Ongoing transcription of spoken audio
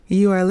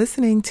You are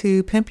listening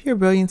to Pimp Your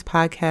Brilliance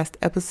podcast,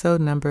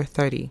 episode number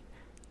 30.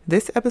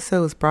 This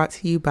episode is brought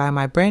to you by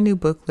my brand new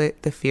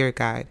booklet, The Fear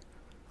Guide.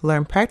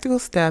 Learn practical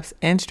steps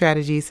and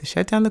strategies to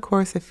shut down the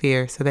chorus of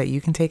fear so that you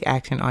can take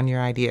action on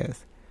your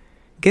ideas.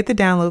 Get the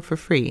download for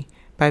free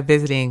by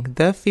visiting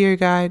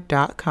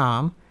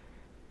thefearguide.com.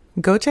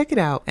 Go check it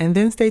out and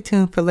then stay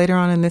tuned for later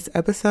on in this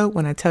episode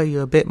when I tell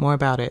you a bit more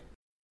about it.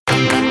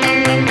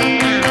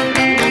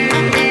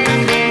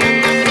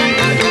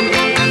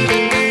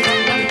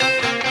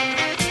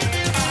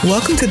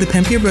 Welcome to the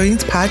Pimp Your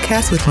Brilliance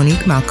podcast with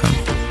Monique Malcolm,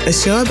 a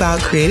show about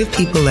creative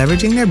people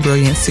leveraging their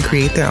brilliance to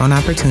create their own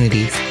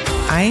opportunities.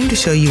 I aim to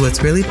show you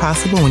what's really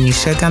possible when you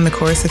shut down the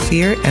chorus of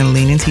fear and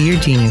lean into your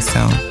genius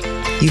zone.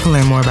 You can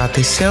learn more about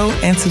this show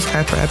and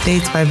subscribe for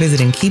updates by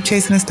visiting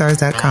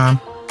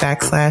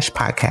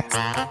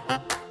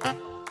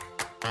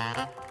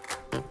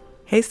keepchasingthestars.com/podcast.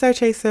 Hey Star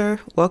Chaser,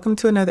 welcome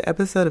to another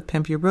episode of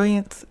Pimp Your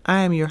Brilliance. I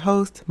am your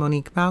host,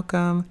 Monique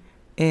Malcolm,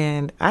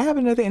 and I have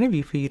another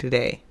interview for you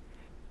today.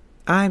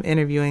 I'm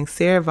interviewing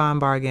Sarah Von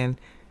Bargen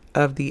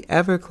of the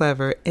ever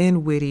clever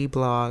and witty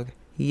blog,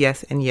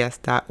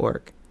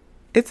 yesandYes.org.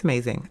 It's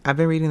amazing. I've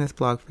been reading this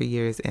blog for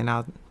years, and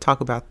I'll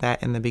talk about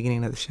that in the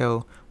beginning of the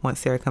show once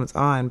Sarah comes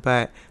on.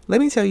 But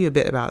let me tell you a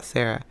bit about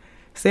Sarah.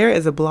 Sarah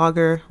is a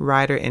blogger,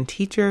 writer, and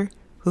teacher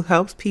who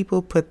helps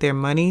people put their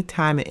money,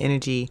 time, and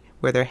energy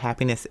where their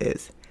happiness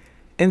is,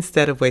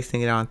 instead of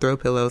wasting it on throw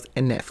pillows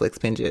and Netflix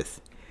binges.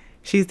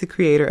 She's the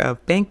creator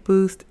of Bank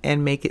Boost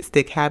and Make It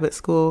Stick Habit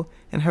School,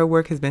 and her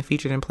work has been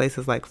featured in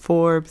places like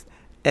Forbes,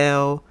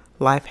 Elle,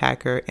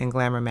 Lifehacker, and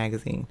Glamour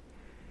magazine.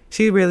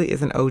 She really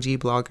is an OG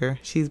blogger.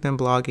 She's been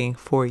blogging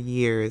for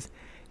years,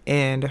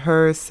 and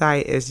her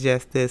site is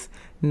just this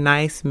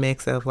nice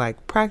mix of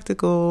like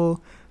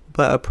practical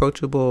but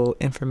approachable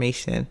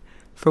information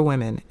for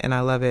women, and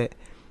I love it.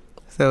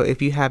 So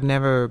if you have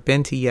never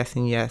been to Yes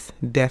and Yes,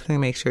 definitely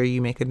make sure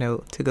you make a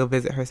note to go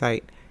visit her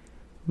site.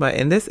 But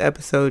in this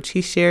episode,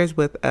 she shares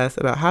with us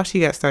about how she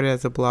got started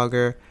as a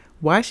blogger,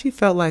 why she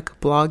felt like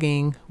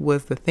blogging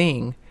was the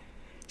thing.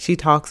 She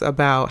talks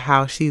about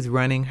how she's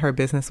running her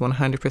business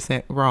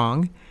 100%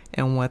 wrong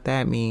and what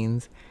that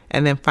means.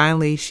 And then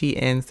finally, she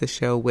ends the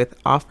show with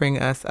offering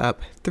us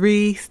up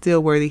 3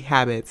 still worthy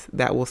habits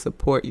that will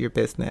support your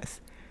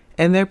business.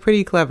 And they're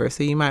pretty clever,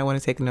 so you might want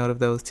to take a note of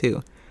those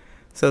too.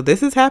 So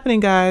this is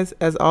happening, guys.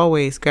 As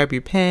always, grab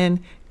your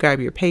pen, grab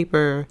your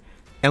paper,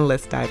 and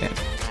let's dive in.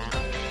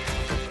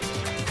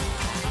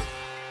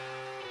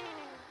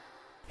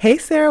 Hey,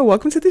 Sarah,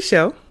 welcome to the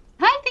show.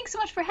 Hi, thanks so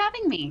much for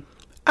having me.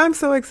 I'm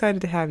so excited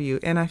to have you,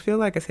 and I feel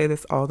like I say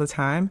this all the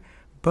time,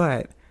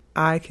 but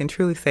I can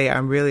truly say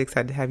I'm really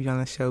excited to have you on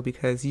the show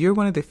because you're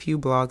one of the few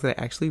blogs that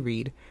I actually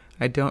read.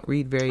 I don't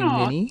read very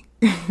many,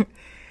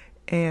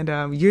 and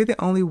you're the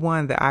only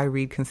one that I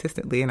read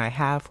consistently, and I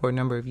have for a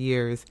number of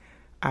years.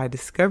 I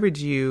discovered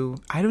you,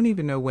 I don't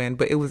even know when,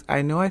 but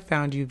I know I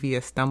found you via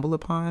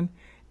StumbleUpon,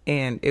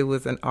 and it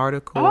was an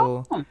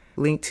article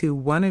linked to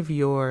one of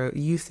you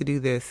used to do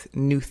this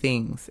new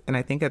things. And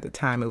I think at the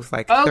time it was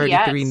like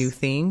 33 new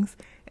things.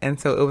 And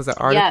so it was an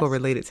article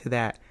related to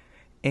that.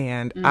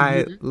 And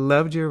I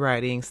loved your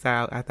writing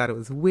style. I thought it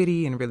was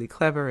witty and really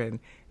clever. And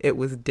it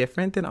was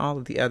different than all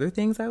of the other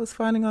things I was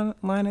finding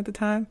online at the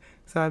time.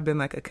 So I've been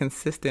like a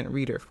consistent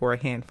reader for a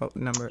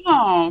number of years.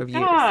 Oh,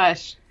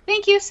 gosh.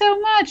 Thank you so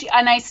much.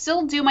 And I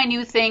still do my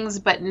new things,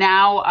 but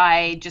now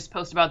I just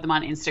post about them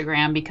on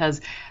Instagram because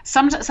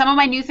some of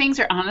my new things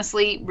are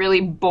honestly really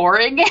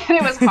boring. And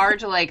it was hard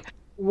to like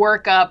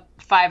work up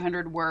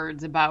 500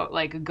 words about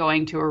like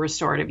going to a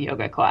restorative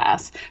yoga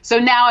class. So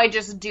now I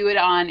just do it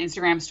on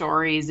Instagram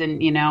stories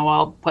and,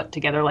 I'll put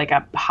together like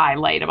a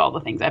highlight of all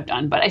the things I've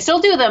done, but I still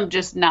do them,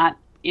 just not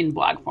in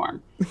blog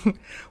form.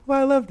 Well,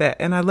 I love that.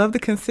 And I love the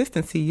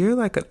consistency. You're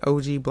like an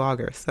OG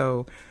blogger.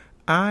 So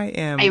I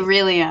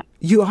really am.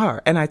 You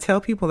are. And I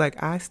tell people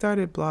like I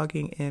started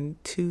blogging in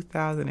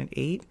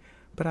 2008,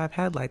 but I've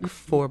had like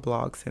 4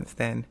 blogs since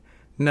then.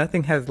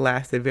 Nothing has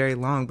lasted very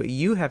long, but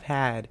you have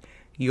had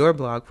your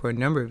blog for a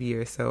number of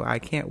years. So I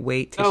can't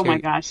wait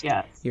to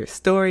share your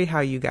story,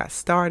 how you got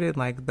started,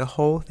 like the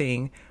whole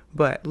thing.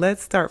 But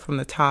let's start from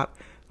the top.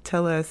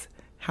 Tell us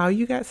how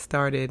you got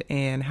started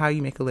and how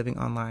you make a living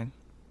online.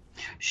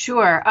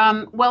 Sure.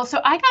 Well,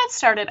 so I got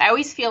started. I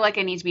always feel like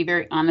I need to be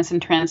very honest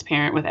and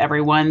transparent with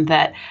everyone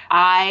that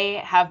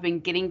I have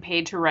been getting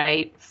paid to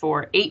write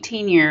for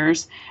 18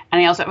 years.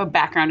 And I also have a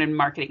background in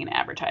marketing and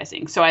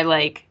advertising. So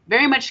I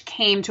very much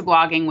came to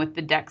blogging with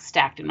the deck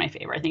stacked in my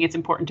favor. I think it's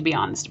important to be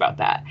honest about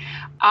that.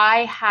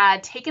 I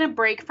had taken a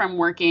break from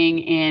working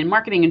in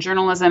marketing and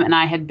journalism, and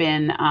I had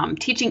been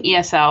teaching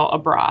ESL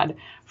abroad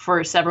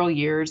for several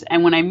years.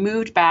 And when I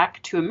moved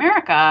back to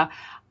America,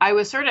 I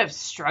was sort of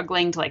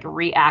struggling to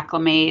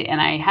reacclimate,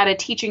 and I had a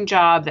teaching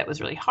job that was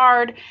really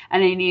hard,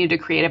 and I needed a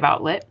creative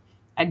outlet.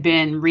 I'd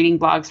been reading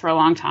blogs for a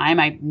long time.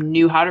 I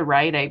knew how to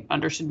write. I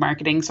understood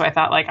marketing. So I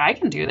thought I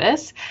can do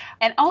this.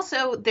 And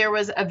also there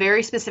was a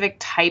very specific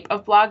type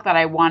of blog that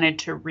I wanted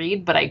to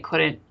read, but I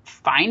couldn't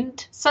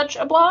find such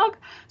a blog.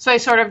 So I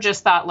sort of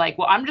just thought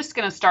I'm just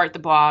going to start the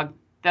blog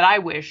that I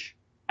wish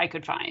I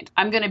could find.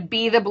 I'm going to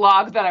be the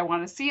blog that I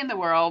want to see in the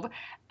world.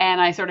 And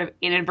I sort of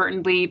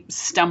inadvertently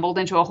stumbled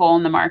into a hole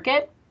in the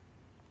market.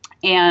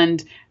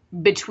 And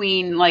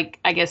between, like,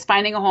 I guess,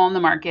 finding a hole in the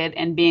market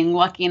and being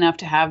lucky enough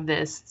to have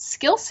this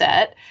skill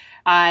set,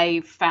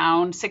 I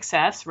found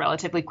success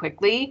relatively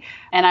quickly.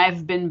 And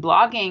I've been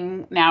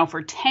blogging now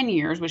for 10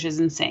 years, which is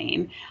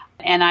insane.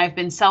 And I've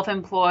been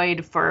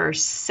self-employed for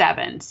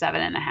seven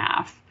and a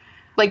half.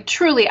 Like,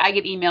 truly, I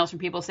get emails from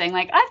people saying,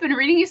 like, I've been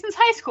reading you since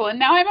high school and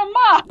now I'm a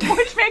mom,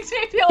 which makes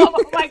me feel,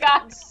 oh my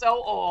God,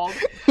 so old.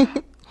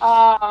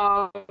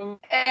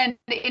 And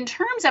in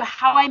terms of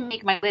how I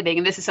make my living,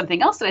 and this is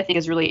something else that I think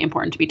is really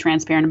important to be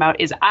transparent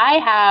about, is I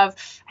have,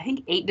 I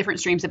think, 8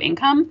 different streams of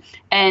income.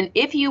 And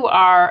if you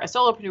are a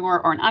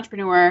solopreneur or an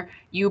entrepreneur,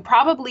 you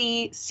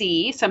probably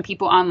see some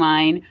people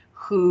online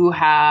who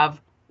have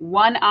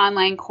one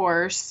online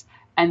course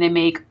and they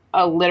make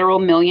a literal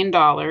 $1 million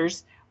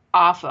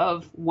off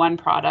of one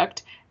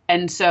product.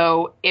 And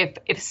so if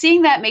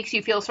seeing that makes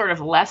you feel sort of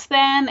less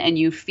than, and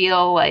you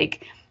feel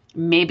like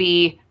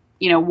maybe,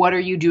 what are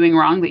you doing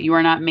wrong that you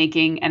are not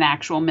making an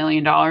actual $1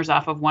 million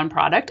off of one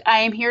product?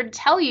 I am here to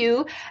tell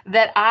you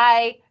that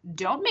I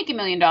don't make $1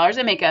 million. I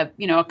make a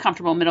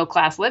comfortable middle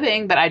class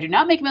living, but I do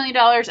not make $1 million,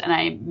 and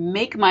I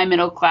make my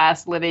middle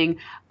class living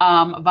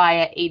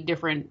via 8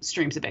 different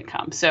streams of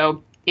income.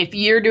 So if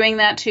you're doing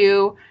that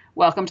too,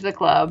 welcome to the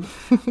club.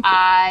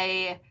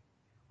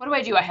 What do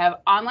I do? I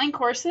have online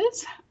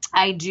courses.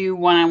 I do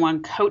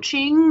one-on-one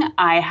coaching.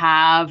 I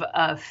have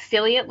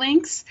affiliate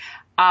links.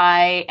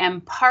 I am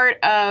part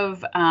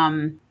of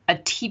a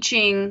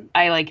teaching.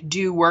 I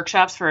do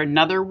workshops for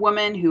another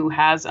woman who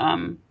has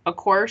a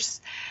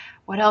course.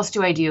 What else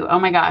do I do? Oh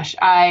my gosh.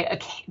 I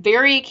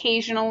very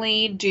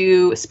occasionally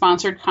do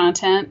sponsored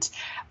content.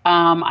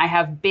 I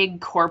have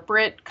big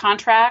corporate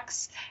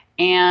contracts,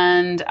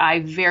 and I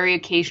very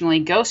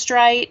occasionally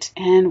ghostwrite.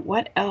 And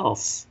what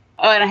else?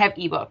 Oh, and I have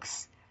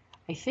ebooks.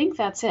 I think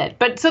that's it.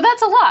 But so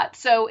that's a lot.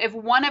 So if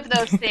one of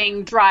those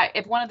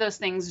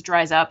things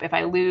dries up, if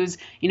I lose,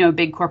 a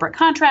big corporate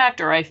contract,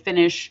 or I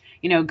finish,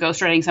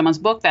 ghostwriting someone's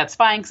book, that's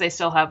fine, because I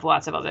still have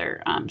lots of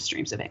other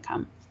streams of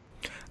income.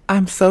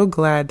 I'm so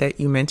glad that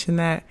you mentioned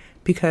that,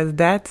 because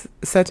that's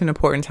such an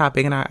important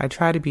topic. And I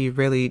try to be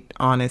really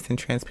honest and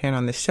transparent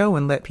on the show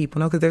and let people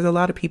know, because there's a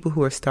lot of people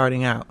who are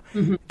starting out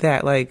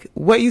that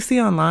what you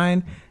see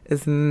online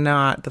is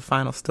not the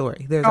final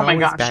story. There's always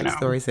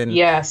backstories and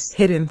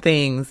hidden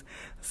things.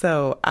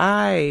 So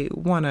I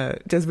want to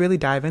just really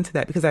dive into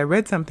that, because I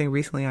read something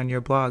recently on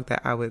your blog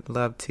that I would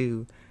love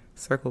to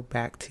circle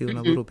back to in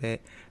a little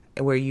bit,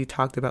 where you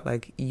talked about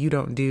you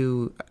don't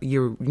do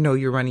you're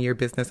running your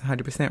business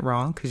 100%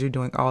 wrong, because you're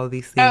doing all of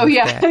these things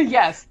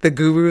that the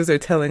gurus are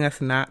telling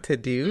us not to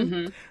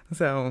do.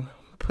 So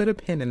put a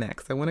pin in that,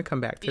 because I want to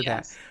come back to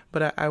that.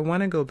 But I want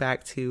to go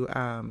back to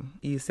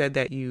you said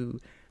that you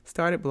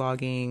started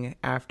blogging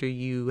after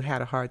you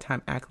had a hard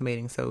time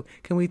acclimating. So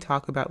can we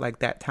talk about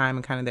that time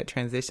and kind of that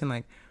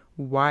transition?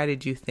 Why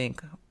did you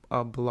think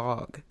a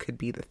blog could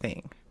be the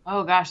thing?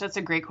 Oh gosh, that's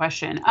a great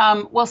question.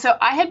 Well, so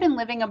I had been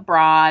living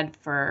abroad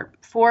for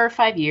 4 or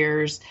 5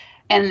 years,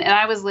 and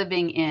I was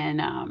living in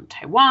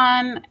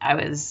Taiwan. I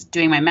was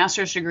doing my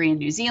master's degree in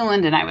New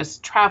Zealand, and I was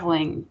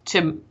traveling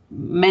to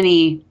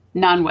many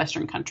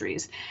non-Western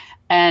countries.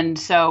 And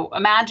so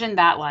imagine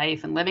that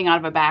life, and living out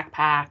of a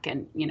backpack,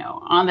 and,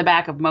 on the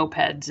back of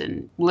mopeds,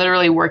 and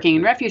literally working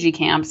in refugee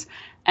camps,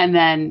 and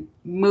then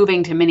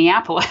moving to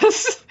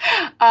Minneapolis.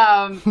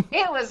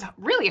 It was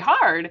really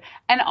hard.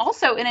 And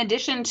also, in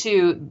addition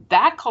to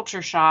that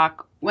culture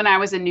shock, when I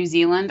was in New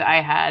Zealand,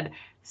 I had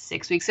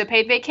 6 weeks of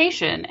paid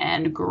vacation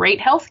and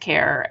great health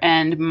care.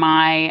 And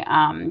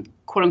my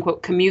quote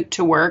unquote commute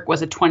to work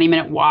was a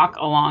 20-minute walk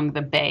along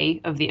the bay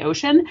of the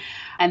ocean.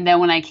 And then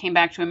when I came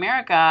back to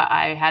America,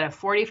 I had a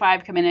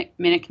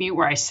 45-minute commute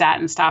where I sat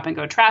and stop and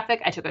go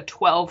traffic. I took a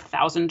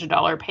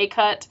 $12,000 pay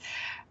cut.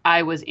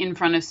 I was in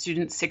front of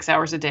students 6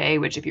 hours a day,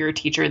 which if you're a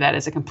teacher, that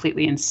is a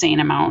completely insane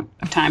amount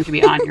of time to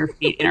be on your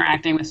feet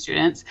interacting with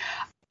students.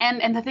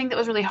 And the thing that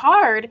was really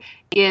hard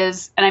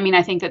is, and I mean,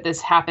 I think that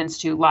this happens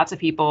to lots of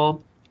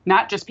people,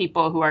 not just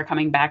people who are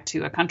coming back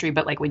to a country,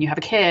 but when you have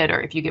a kid, or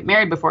if you get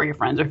married before your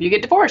friends, or if you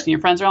get divorced and your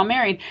friends are all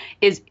married,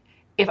 is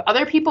if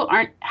other people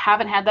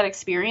haven't had that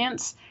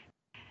experience,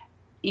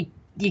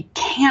 you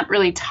can't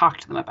really talk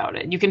to them about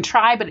it. You can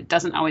try, but it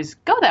doesn't always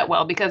go that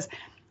well, because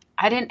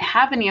I didn't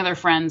have any other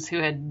friends who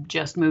had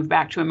just moved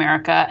back to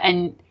America.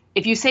 And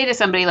if you say to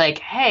somebody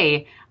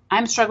hey,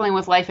 I'm struggling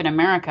with life in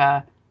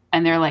America,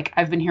 and they're like,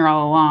 I've been here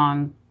all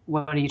along,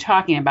 what are you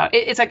talking about?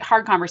 It's a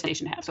hard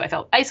conversation to have. So I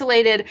felt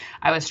isolated.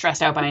 I was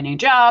stressed out by a new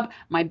job.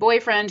 My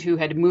boyfriend, who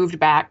had moved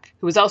back,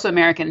 who was also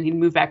American, and he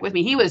moved back with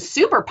me, he was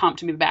super pumped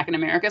to move back in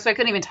America. So I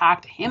couldn't even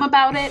talk to him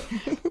about it.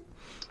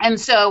 And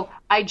so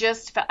I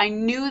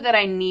knew that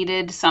I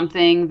needed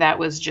something that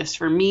was just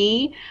for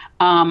me.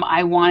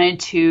 I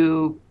wanted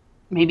to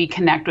maybe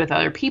connect with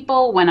other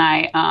people. When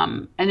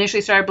I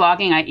initially started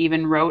blogging, I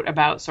even wrote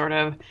about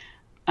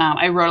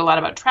I wrote a lot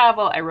about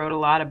travel. I wrote a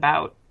lot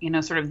about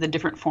sort of the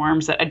different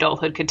forms that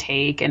adulthood could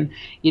take. And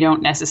you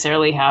don't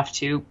necessarily have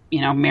to,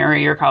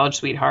 marry your college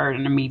sweetheart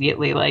and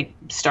immediately like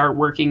start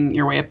working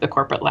your way up the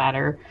corporate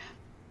ladder.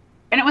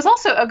 And it was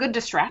also a good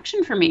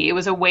distraction for me. It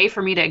was a way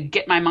for me to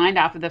get my mind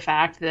off of the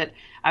fact that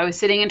I was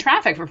sitting in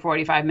traffic for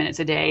 45 minutes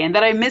a day and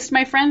that I missed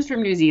my friends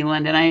from New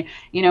Zealand and I,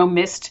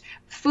 missed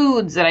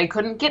foods that I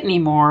couldn't get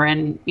anymore.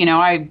 And,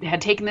 I had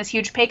taken this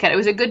huge pay cut. It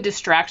was a good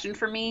distraction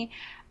for me.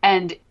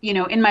 And,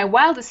 in my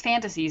wildest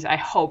fantasies, I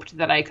hoped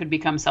that I could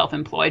become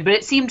self-employed, but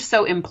it seemed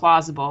so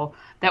implausible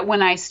that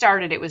when I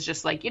started, it was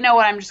just like, you know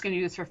what, I'm just going to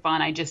do this for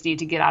fun. I just need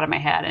to get out of my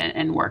head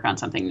and work on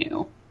something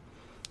new.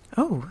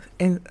 Oh,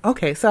 and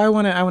okay. So I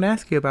want to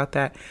ask you about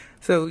that.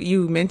 So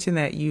you mentioned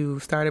that you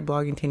started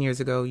blogging 10 years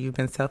ago. You've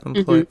been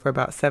self-employed for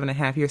about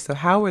 7.5 years. So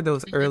how were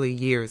those early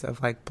years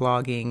of like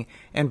blogging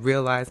and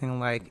realizing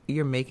like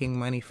you're making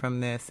money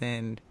from this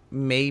and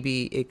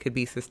maybe it could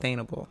be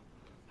sustainable?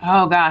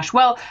 Oh gosh.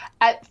 Well,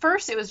 at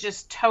first it was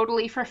just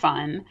totally for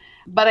fun,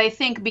 but I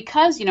think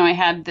because, I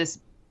had this,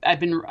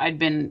 I'd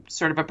been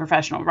sort of a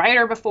professional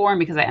writer before, and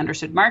because I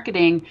understood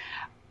marketing,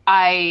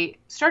 I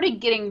started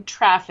getting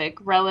traffic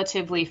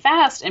relatively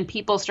fast and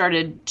people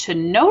started to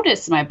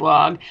notice my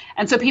blog.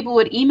 And so people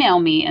would email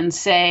me and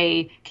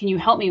say, can you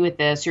help me with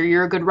this? Or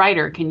you're a good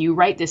writer. Can you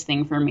write this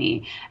thing for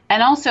me?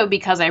 And also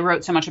because I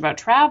wrote so much about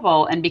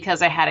travel and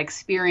because I had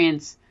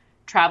experience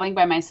traveling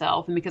by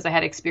myself and because I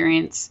had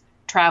experience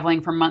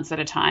traveling for months at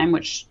a time,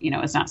 which,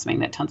 is not something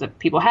that tons of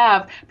people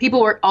have,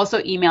 people were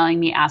also emailing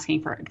me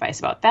asking for advice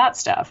about that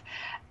stuff.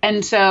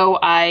 And so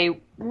I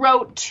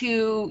wrote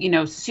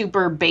 2,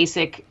 super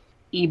basic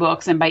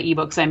ebooks. And by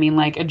ebooks, I mean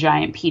like a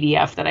giant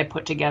PDF that I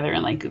put together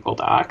in like Google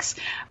Docs.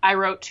 I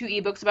wrote 2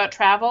 ebooks about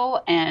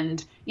travel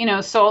and,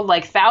 sold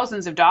like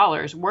thousands of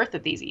dollars worth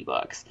of these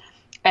ebooks.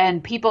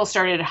 And people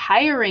started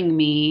hiring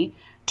me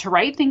to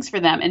write things for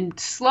them. And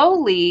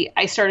slowly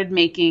I started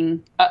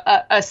making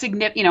a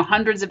significant,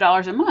 hundreds of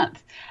dollars a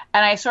month.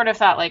 And I sort of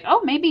thought like,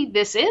 oh, maybe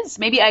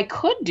I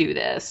could do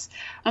this.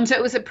 So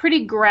it was a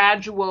pretty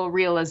gradual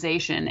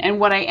realization. And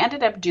what I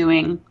ended up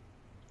doing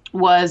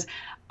was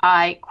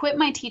I quit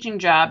my teaching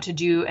job to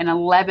do an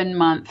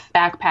 11-month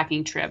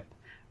backpacking trip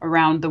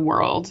around the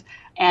world.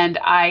 And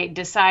I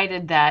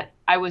decided that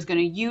I was going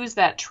to use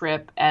that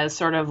trip as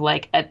sort of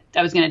like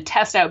I was going to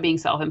test out being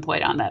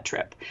self-employed on that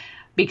trip.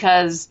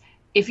 Because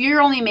if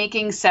you're only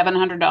making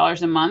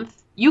 $700 a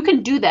month, you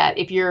can do that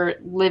if you're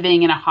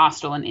living in a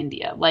hostel in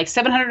India. Like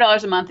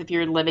 $700 a month if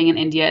you're living in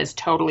India is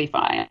totally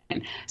fine.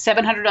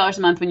 $700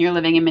 a month when you're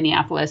living in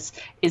Minneapolis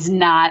is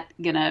not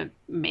going to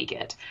make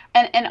it.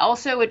 And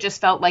also it just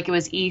felt like it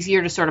was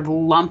easier to sort of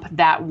lump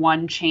that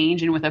one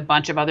change in with a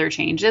bunch of other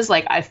changes.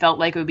 Like I felt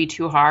like it would be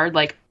too hard.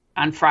 Like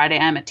on Friday,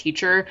 I'm a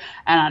teacher,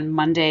 and on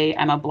Monday,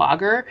 I'm a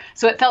blogger.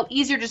 So it felt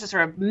easier just to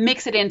sort of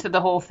mix it into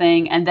the whole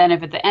thing. And then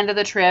if at the end of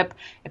the trip,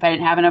 if I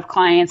didn't have enough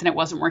clients and it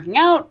wasn't working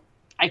out,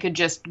 I could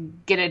just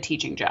get a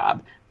teaching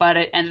job. But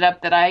it ended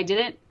up that I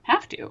didn't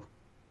have to.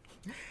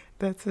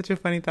 That's such a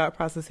funny thought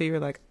process. So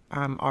you're like,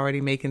 I'm already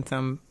making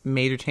some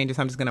major changes.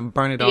 I'm just going to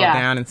burn it all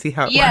down and see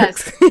how it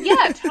works.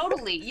 Yeah,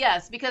 totally.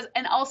 Yes. Because,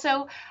 and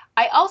also,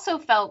 I also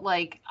felt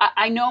like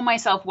I know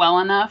myself well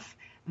enough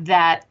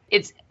that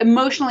it's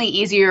emotionally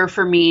easier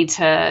for me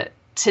to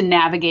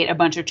navigate a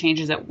bunch of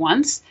changes at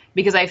once,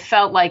 because I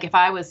felt like if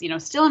I was,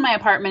 still in my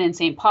apartment in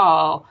St.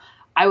 Paul,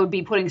 I would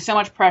be putting so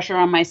much pressure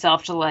on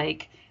myself to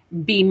like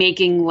be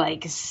making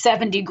like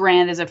 70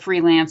 grand as a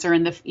freelancer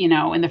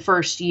in the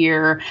first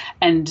year.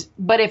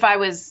 But if I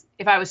was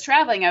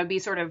traveling, I would be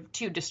sort of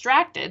too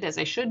distracted, as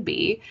I should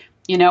be,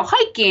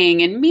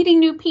 hiking and meeting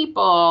new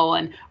people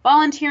and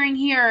volunteering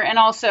here and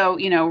also,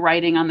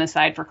 writing on the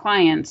side for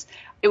clients.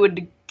 It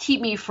would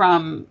keep me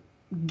from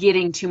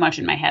getting too much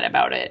in my head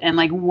about it and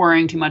like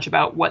worrying too much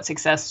about what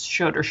success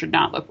should or should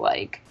not look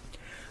like.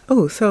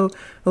 Oh, so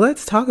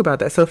let's talk about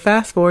that. So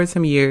fast forward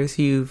some years,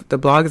 the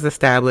blog is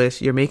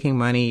established, you're making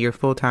money, you're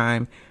full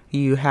time,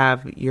 you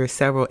have your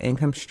several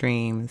income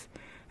streams.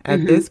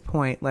 At this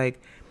point, like,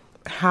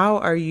 how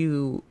are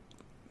you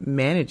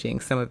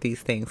managing some of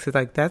these things? Because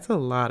like that's a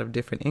lot of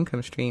different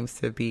income streams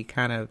to be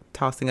kind of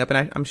tossing up,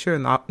 and I'm sure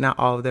not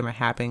all of them are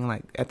happening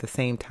like at the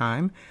same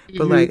time.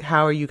 But like,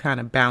 how are you kind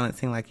of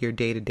balancing like your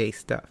day-to-day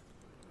stuff?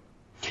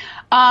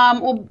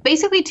 Well,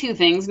 basically 2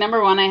 things.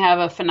 Number 1, I have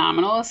a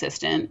phenomenal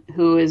assistant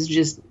who is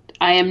just,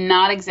 I am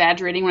not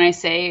exaggerating when I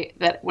say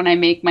that when I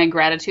make my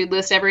gratitude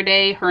list every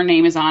day, her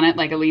name is on it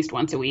like at least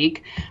once a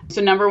week.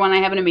 So number 1,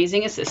 I have an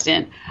amazing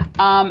assistant.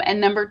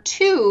 And number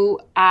 2,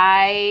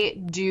 I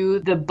do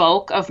the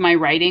bulk of my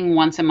writing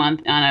once a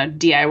month on a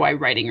DIY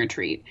writing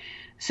retreat.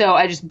 So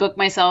I just book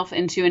myself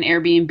into an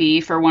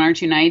Airbnb for 1 or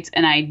 2 nights,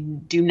 and I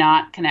do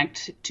not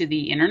connect to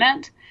the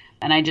internet.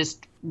 And I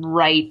just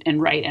write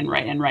and write and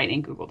write and write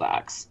in Google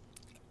Docs.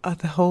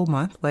 The whole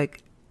month?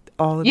 Like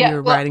all of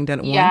your writing done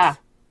at once?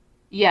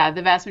 Yeah,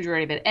 the vast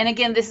majority of it. And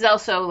again, this is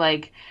also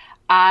like,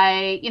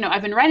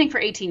 I've been writing for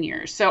 18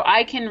 years. So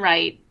I can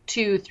write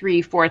 2,000,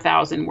 3,000,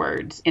 4,000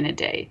 words in a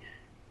day.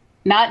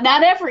 Not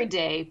every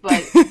day,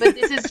 but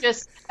this is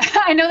just,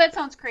 I know that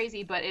sounds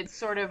crazy, but it's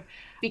sort of,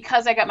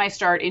 because I got my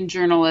start in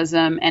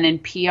journalism and in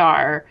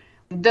PR,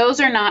 those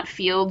are not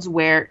fields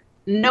where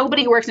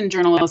nobody who works in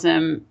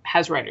journalism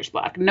has writer's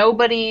block.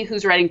 Nobody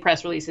who's writing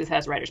press releases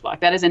has writer's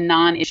block. That is a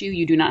non-issue.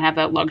 You do not have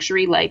that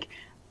luxury. Like,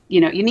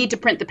 you need to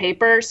print the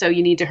paper, so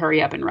you need to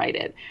hurry up and write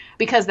it.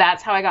 Because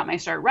that's how I got my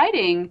start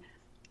writing.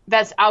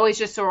 That's always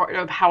just sort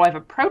of how I've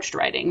approached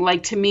writing.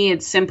 Like, to me,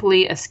 it's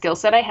simply a skill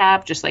set I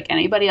have, just like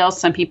anybody else.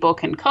 Some people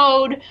can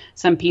code.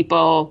 Some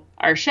people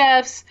are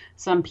chefs.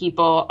 Some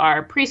people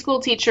are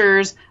preschool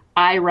teachers.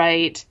 I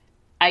write.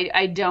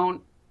 I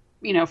don't,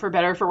 for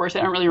better or for worse,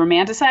 I don't really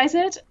romanticize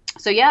it.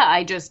 So yeah,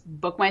 I just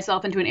book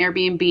myself into an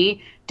Airbnb,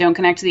 don't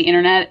connect to the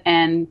internet,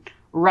 and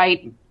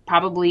write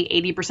probably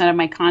 80% of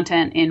my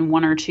content in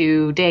 1 or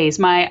 2 days.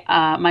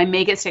 My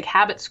Make It Stick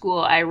Habit School,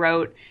 I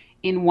wrote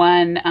in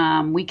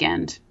one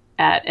weekend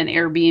at an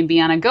Airbnb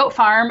on a goat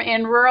farm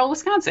in rural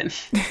Wisconsin.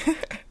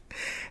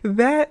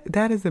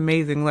 That is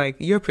amazing. Like,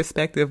 your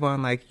perspective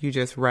on, like, you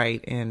just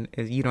write and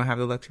you don't have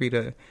the luxury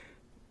to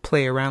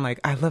play around.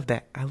 Like, I love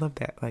that.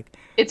 Like,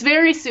 it's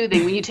very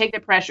soothing when you take the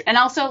pressure. And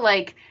also,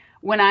 like,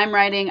 when I'm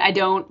writing, I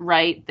don't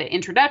write the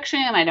introduction.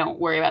 I don't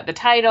worry about the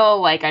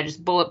title. Like, I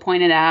just bullet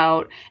point it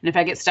out. And if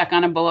I get stuck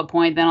on a bullet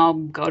point, then I'll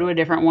go to a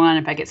different one.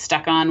 If I get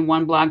stuck on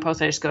one blog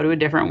post, I just go to a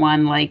different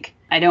one. Like,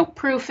 I don't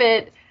proof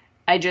it.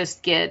 I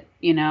just get,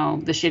 the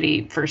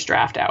shitty first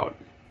draft out.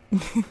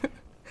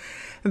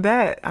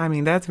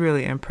 That's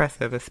really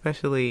impressive,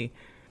 especially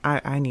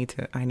I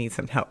need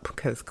some help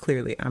because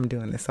clearly I'm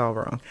doing this all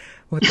wrong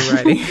with the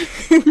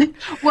writing.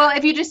 Well,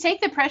 if you just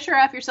take the pressure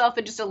off yourself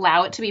and just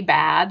allow it to be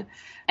bad.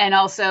 And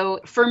also,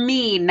 for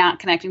me, not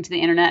connecting to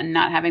the internet and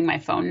not having my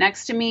phone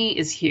next to me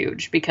is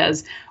huge,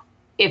 because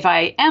if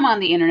I am on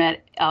the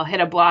internet, I'll hit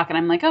a block and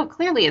I'm like, oh,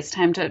 clearly it's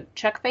time to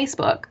check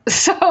Facebook.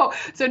 So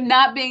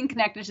not being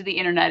connected to the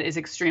internet is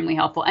extremely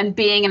helpful, and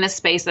being in a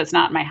space that's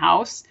not my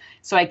house.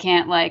 So I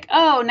can't like,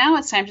 oh, now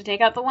it's time to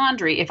take out the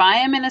laundry. If I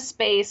am in a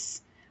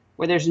space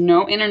where there's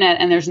no internet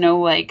and there's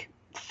no like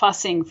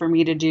fussing for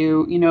me to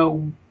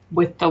do,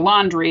 with the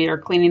laundry or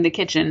cleaning the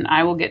kitchen,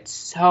 I will get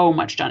so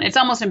much done. It's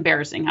almost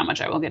embarrassing how much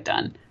I will get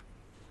done,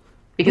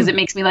 because it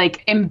makes me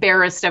like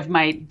embarrassed of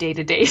my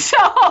day-to-day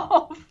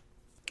self.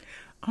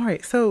 All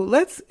right. So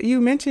you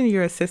mentioned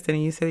your assistant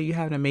and you said you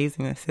have an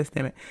amazing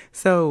assistant.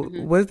 So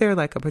was there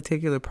like a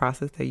particular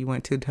process that you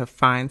went to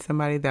find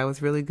somebody that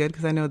was really good?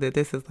 Because I know that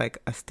this is like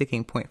a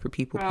sticking point for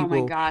people. Oh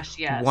my gosh,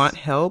 yes. Want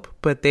help,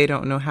 but they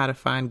don't know how to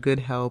find good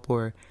help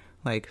or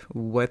like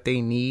what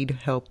they need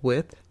help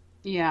with.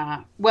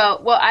 Yeah.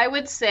 Well, I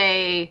would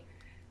say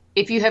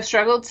if you have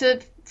struggled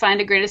to find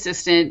a great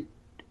assistant,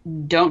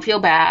 don't feel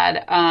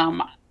bad.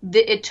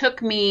 It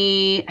took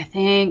me, I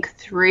think,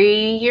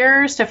 3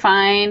 years to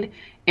find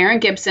Erin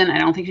Gibson. I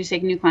don't think she's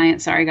taking new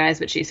clients. Sorry, guys,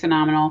 but she's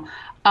phenomenal.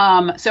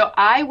 So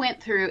I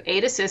went through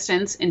 8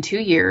 assistants in 2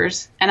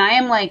 years, and I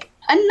am like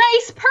a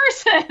nice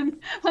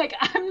person. Like,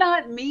 I'm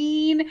not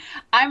mean.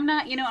 I'm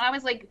not, I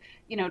was like,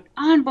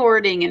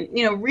 onboarding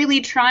and,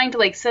 really trying to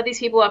like set these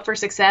people up for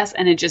success.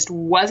 And it just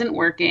wasn't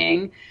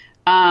working.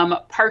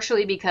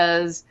 Partially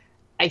because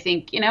I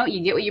think, you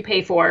get what you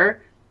pay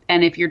for.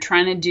 And if you're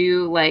trying to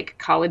do like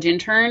college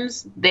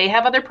interns, they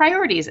have other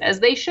priorities, as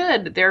they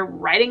should. They're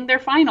writing their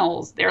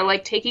finals. They're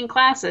like taking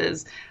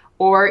classes.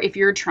 Or if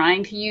you're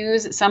trying to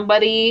use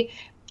somebody,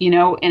 in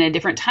a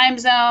different time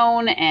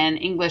zone and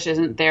English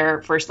isn't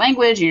their first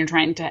language,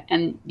 and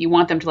and you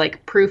want them to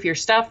like proof your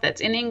stuff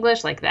that's in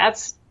English, like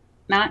that's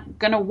not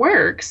going to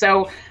work.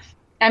 So,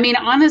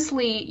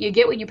 honestly, you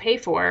get what you pay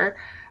for.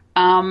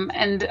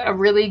 And a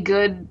really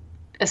good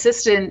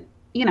assistant,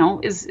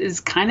 is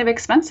kind of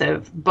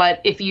expensive.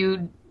 But if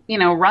you,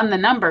 run the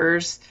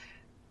numbers,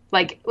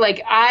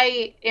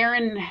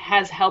 Erin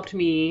has helped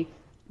me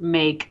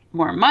make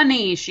more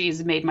money.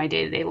 She's made my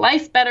day-to-day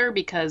life better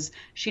because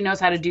she knows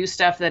how to do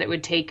stuff that it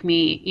would take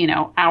me,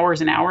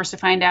 hours and hours to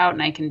find out.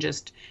 And I can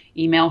just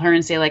email her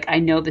and say, like, I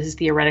know this is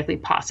theoretically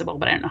possible,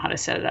 but I don't know how to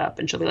set it up.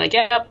 And she'll be like,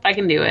 yep, I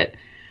can do it.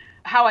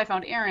 How I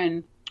found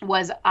Erin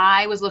was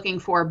I was looking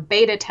for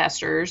beta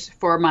testers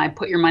for my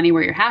Put Your Money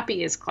Where You're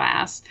Happy Is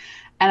class.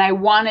 And I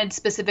wanted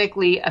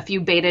specifically a few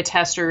beta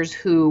testers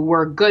who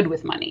were good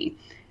with money,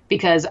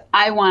 because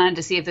I wanted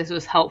to see if this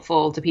was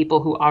helpful to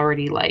people who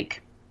already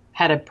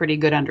had a pretty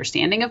good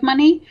understanding of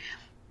money,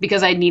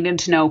 because I needed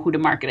to know who to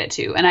market it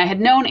to. And I had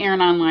known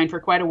Erin online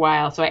for quite a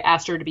while. So I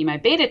asked her to be my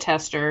beta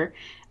tester,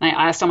 and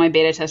I asked all my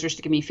beta testers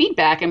to give me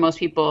feedback. And most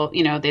people,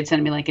 they'd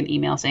send me like an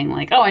email saying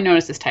like, oh, I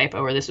noticed this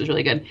typo, or this was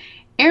really good.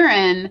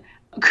 Erin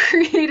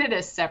created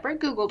a separate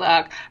Google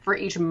Doc for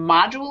each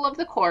module of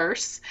the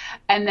course.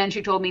 And then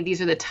she told me,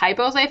 these are the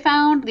typos I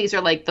found. These are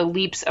like the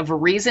leaps of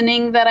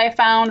reasoning that I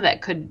found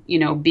that could,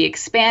 be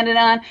expanded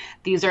on.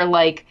 These are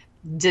like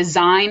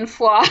design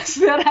flaws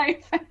that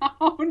I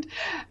found.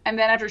 And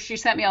then after she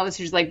sent me all this,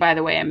 she's like, by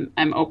the way,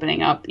 I'm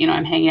opening up,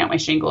 I'm hanging out my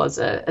shingle as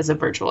a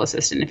virtual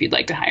assistant if you'd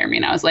like to hire me.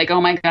 And I was like,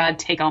 oh my God,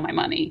 take all my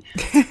money.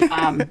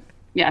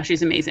 Yeah,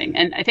 she's amazing.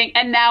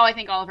 And now I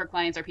think all of her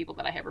clients are people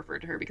that I have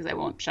referred to her, because I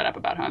won't shut up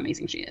about how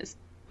amazing she is.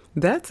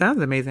 That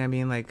sounds amazing. I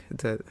mean, like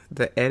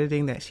the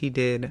editing that she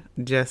did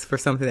just for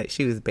something that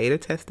she was beta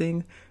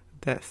testing,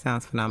 that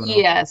sounds phenomenal.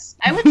 Yes.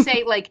 I would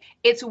say like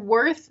it's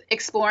worth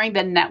exploring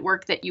the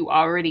network that you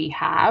already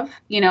have.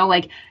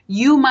 Like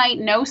you might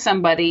know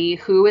somebody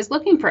who is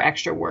looking for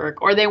extra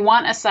work or they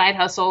want a side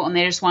hustle and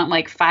they just want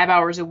like 5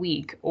 hours a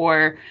week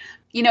or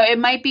it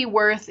might be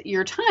worth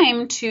your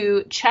time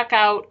to check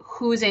out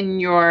who's in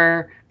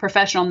your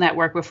professional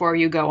network before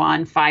you go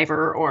on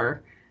Fiverr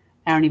or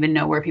I don't even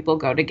know where people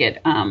go to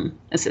get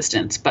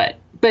assistance, but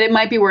it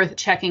might be worth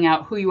checking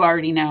out who you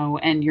already know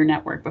and your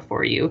network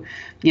before you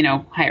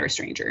hire a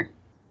stranger.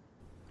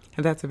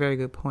 That's a very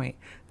good point.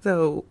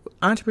 So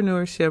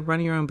entrepreneurship,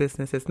 running your own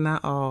business, it's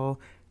not all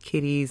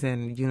kitties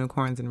and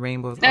unicorns and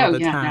rainbows all the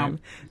time. No.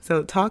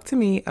 So talk to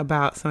me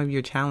about some of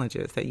your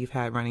challenges that you've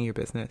had running your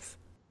business.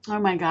 Oh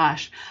my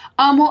gosh.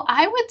 Well,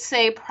 I would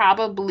say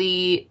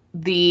probably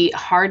the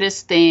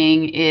hardest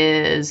thing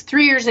is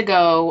 3 years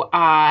ago,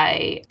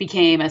 I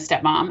became a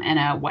stepmom and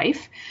a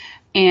wife,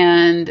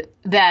 and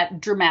that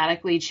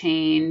dramatically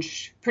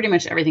changed pretty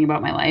much everything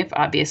about my life,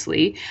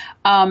 obviously.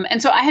 And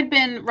so I had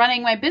been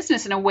running my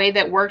business in a way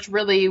that worked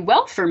really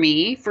well for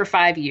me for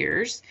 5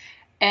 years.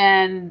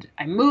 And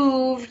I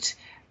moved,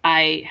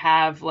 I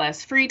have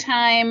less free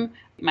time,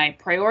 my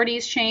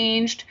priorities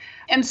changed.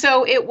 And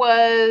so it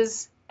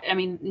was,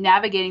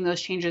 navigating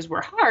those changes were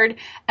hard.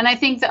 And I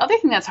think the other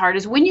thing that's hard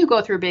is when you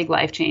go through a big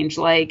life change,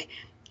 like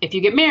if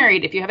you get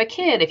married, if you have a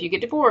kid, if you get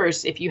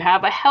divorced, if you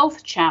have a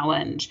health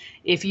challenge,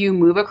 if you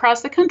move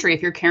across the country,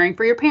 if you're caring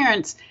for your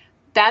parents,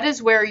 that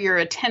is where your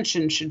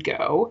attention should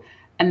go.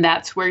 And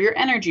that's where your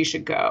energy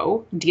should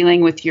go,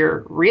 dealing with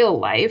your real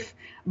life.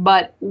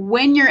 But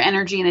when your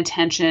energy and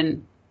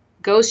attention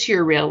goes to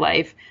your real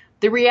life,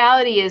 the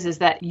reality is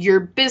that your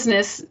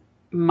business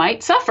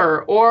might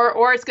suffer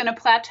or it's going to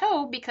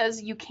plateau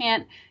because you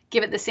can't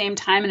give it the same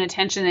time and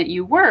attention that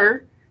you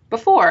were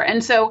before.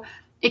 And so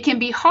it can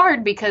be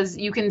hard because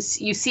you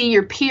see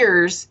your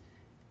peers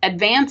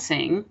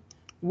advancing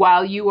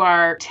while you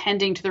are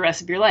tending to the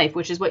rest of your life,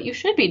 which is what you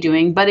should be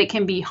doing, but it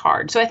can be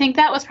hard. So I think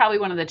that was probably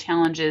one of the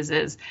challenges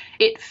is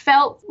it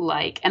felt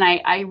like, and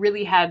I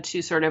really had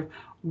to sort of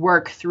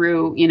work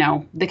through,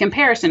 the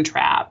comparison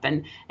trap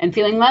and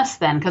feeling less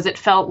than, because it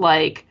felt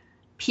like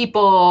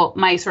people,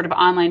 my sort of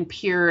online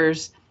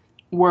peers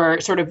were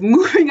sort of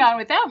moving on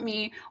without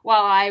me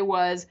while I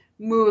was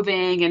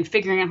moving and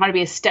figuring out how to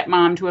be a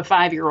stepmom to a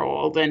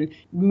 5-year-old and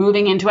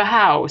moving into a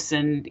house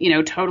and,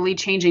 totally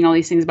changing all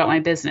these things about my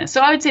business. So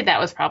I would say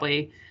that was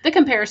probably the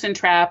comparison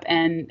trap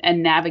and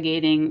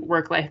navigating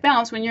work-life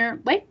balance when your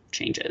life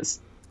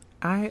changes.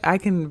 I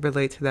can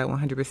relate to that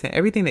 100%.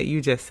 Everything that you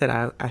just said,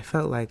 I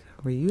felt like,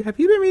 have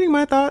you been reading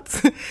my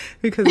thoughts?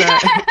 Because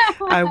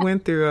I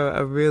went through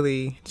a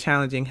really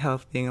challenging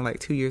health thing like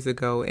 2 years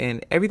ago,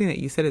 and everything that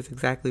you said is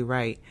exactly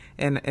right.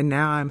 And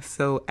now I'm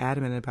so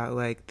adamant about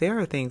like, there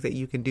are things that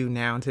you can do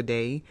now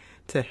today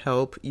to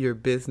help your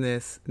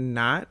business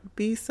not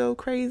be so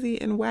crazy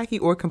and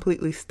wacky or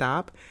completely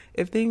stop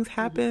if things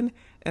happen. Mm-hmm.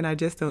 And I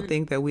just don't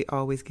think that we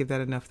always give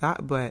that enough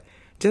thought. But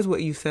just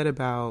what you said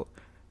about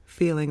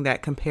feeling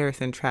that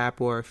comparison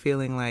trap or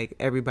feeling like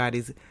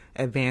everybody's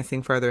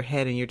advancing further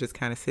ahead and you're just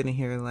kind of sitting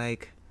here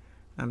like,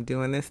 I'm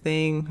doing this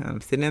thing, I'm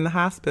sitting in the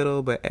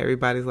hospital, but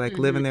everybody's like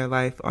living their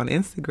life on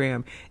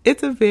Instagram.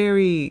 It's a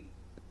very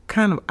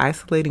kind of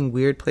isolating,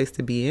 weird place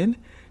to be in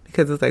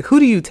because it's like, who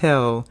do you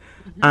tell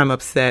I'm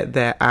upset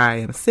that I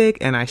am sick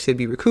and I should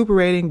be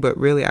recuperating, but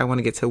really I want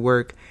to get to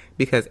work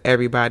because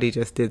everybody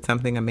just did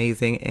something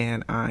amazing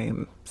and I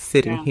am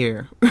sitting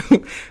here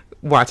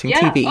watching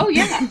TV. Oh,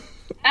 yeah.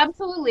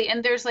 Absolutely.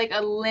 And there's like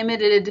a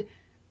limited,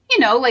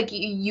 like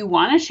you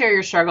want to share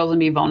your struggles and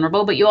be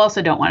vulnerable, but you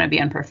also don't want to be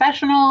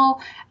unprofessional.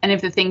 And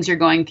if the things you're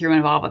going through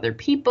involve other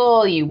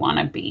people, you want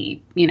to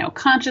be,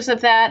 conscious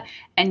of that.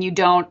 And you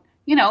don't,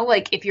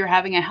 like if you're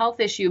having a health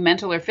issue,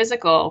 mental or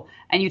physical,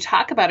 and you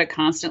talk about it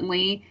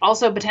constantly,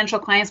 also potential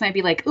clients might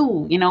be like,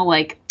 ooh,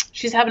 like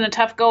she's having a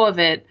tough go of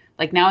it.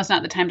 Like now is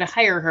not the time to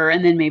hire her.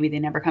 And then maybe they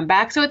never come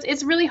back. So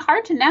it's really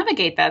hard to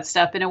navigate that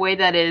stuff in a way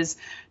that is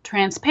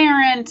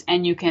transparent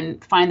and you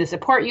can find the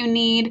support you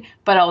need,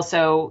 but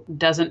also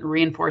doesn't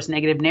reinforce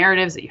negative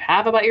narratives that you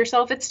have about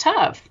yourself. It's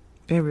tough.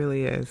 It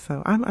really is.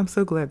 So I'm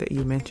so glad that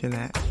you mentioned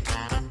that.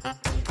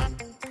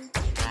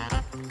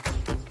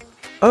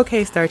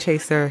 Okay, Star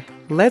Chaser,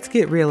 let's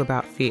get real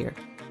about fear.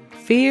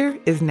 Fear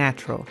is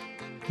natural.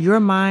 Your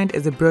mind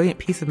is a brilliant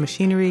piece of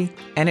machinery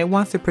and it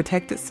wants to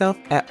protect itself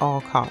at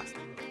all costs.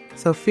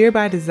 So fear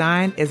by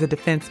design is a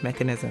defense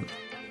mechanism.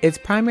 Its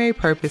primary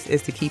purpose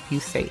is to keep you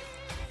safe.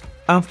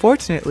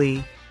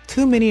 Unfortunately,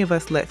 too many of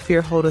us let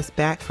fear hold us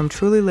back from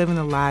truly living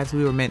the lives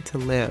we were meant to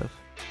live.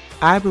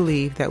 I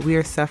believe that we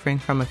are suffering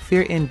from a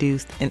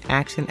fear-induced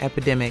inaction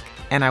epidemic,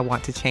 and I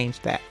want to change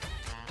that.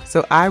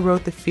 So I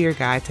wrote the Fear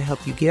Guide to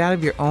help you get out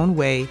of your own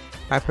way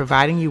by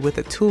providing you with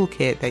a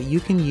toolkit that you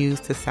can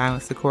use to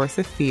silence the chorus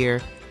of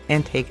fear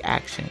and take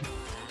action.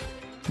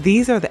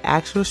 These are the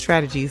actual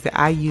strategies that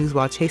I use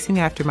while chasing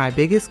after my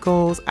biggest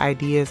goals,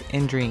 ideas,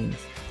 and dreams.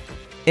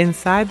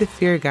 Inside the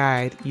Fear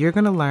Guide, you're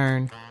going to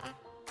learn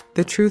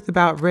the truth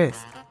about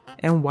risk,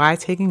 and why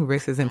taking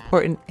risks is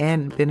important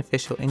and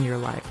beneficial in your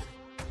life.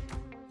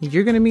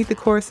 You're going to meet the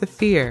chorus of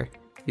fear.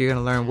 You're going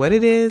to learn what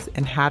it is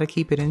and how to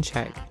keep it in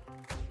check.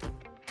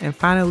 And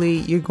finally,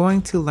 you're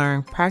going to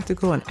learn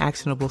practical and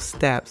actionable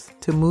steps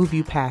to move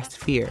you past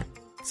fear.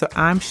 So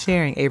I'm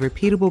sharing a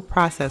repeatable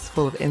process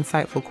full of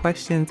insightful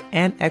questions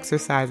and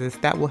exercises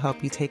that will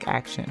help you take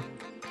action.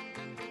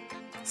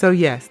 So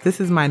yes,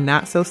 this is my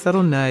not so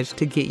subtle nudge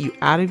to get you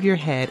out of your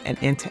head and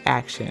into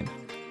action.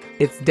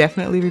 It's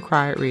definitely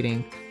required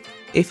reading.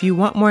 If you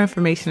want more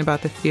information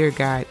about the Fear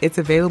Guide, it's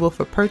available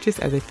for purchase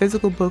as a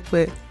physical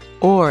booklet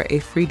or a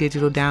free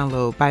digital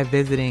download by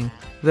visiting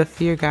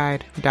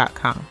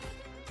thefearguide.com.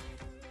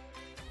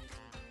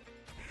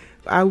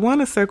 I want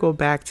to circle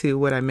back to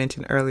what I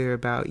mentioned earlier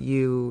about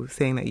you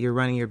saying that you're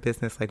running your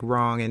business like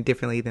wrong and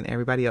differently than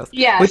everybody else,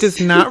 yes. Which is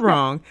not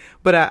wrong.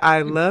 But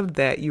I love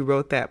that you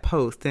wrote that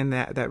post, and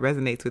that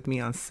resonates with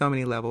me on so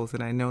many levels.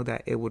 And I know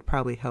that it would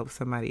probably help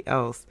somebody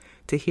else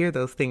to hear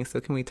those things.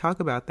 So can we talk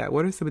about that?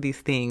 What are some of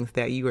these things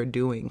that you are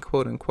doing,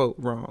 quote unquote,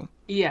 wrong?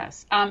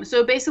 Yes.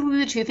 So basically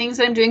the two things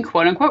that I'm doing,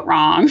 quote unquote,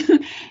 wrong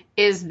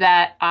is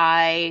that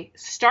I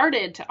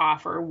started to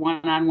offer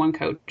one-on-one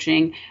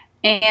coaching,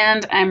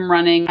 and I'm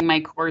running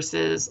my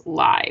courses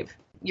live.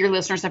 Your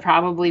listeners have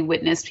probably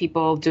witnessed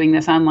people doing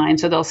this online.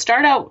 So they'll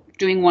start out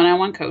doing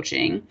one-on-one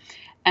coaching,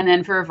 and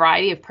then for a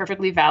variety of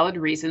perfectly valid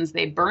reasons,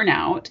 they burn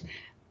out.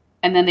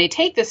 And then they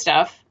take the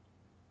stuff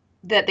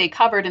that they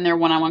covered in their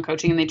one-on-one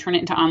coaching and they turn it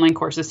into online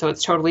courses. So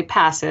it's totally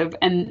passive.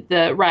 And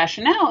the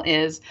rationale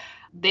is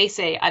they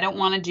say, I don't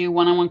want to do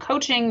one-on-one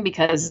coaching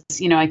because,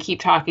 I keep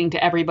talking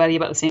to everybody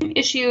about the same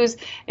issues.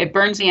 It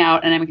burns me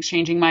out, and I'm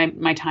exchanging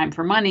my time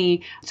for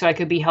money. So I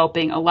could be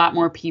helping a lot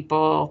more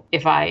people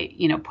if I,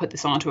 put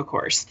this all into a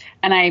course.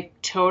 And I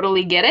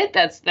totally get it.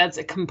 That's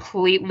a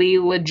completely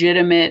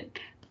legitimate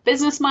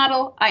business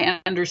model.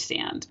 I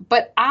understand.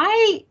 But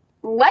I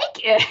like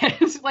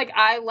it. Like,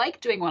 I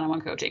like doing one-on-one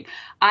coaching.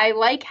 I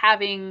like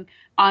having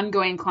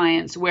ongoing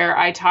clients where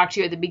I talk to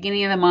you at the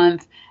beginning of the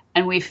month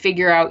and we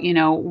figure out,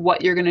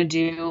 what you're going to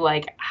do,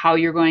 like how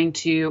you're going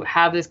to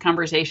have this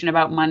conversation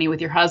about money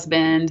with your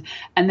husband.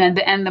 And then at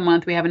the end of the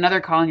month, we have another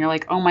call and you're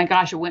like, oh my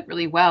gosh, it went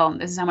really well. And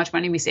this is how much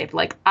money we saved.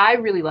 Like, I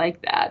really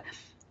like that.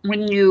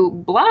 When you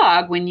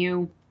blog,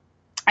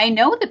 I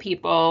know the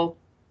people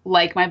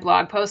like my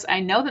blog posts. I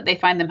know that they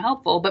find them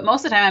helpful, but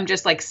most of the time I'm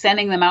just like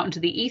sending them out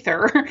into the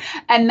ether.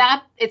 And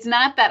it's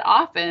not that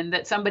often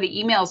that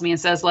somebody emails me and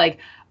says like,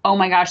 oh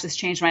my gosh, this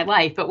changed my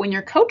life. But when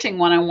you're coaching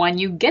one-on-one,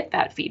 you get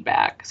that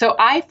feedback. So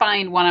I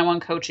find one-on-one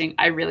coaching,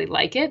 I really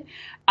like it.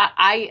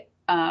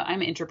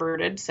 I'm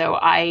introverted, so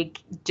I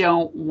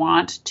don't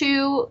want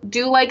to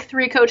do like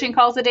 3 coaching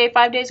calls a day,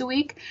 5 days a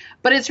week,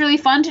 but it's really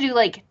fun to do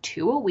like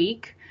 2 a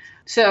week.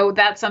 So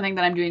that's something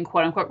that I'm doing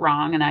quote unquote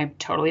wrong, and I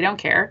totally don't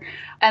care.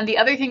 And the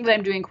other thing that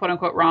I'm doing quote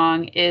unquote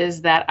wrong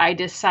is that I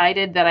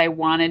decided that I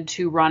wanted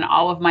to run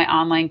all of my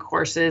online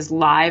courses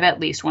live at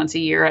least once a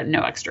year at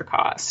no extra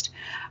cost.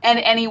 And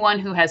anyone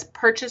who has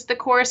purchased the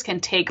course can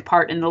take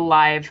part in the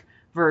live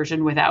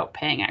version without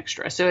paying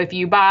extra. So if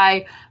you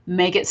buy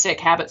Make It Stick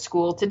Habit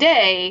School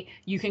today,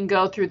 you can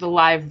go through the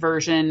live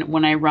version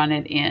when I run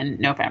it in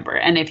November.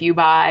 And if you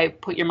buy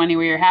Put Your Money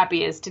Where Your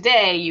Happy Is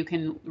today, you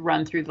can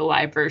run through the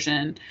live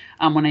version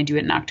when I do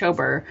it in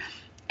October.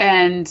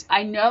 And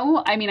I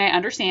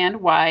understand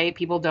why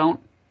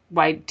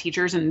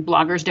teachers and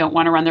bloggers don't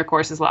want to run their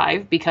courses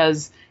live,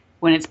 because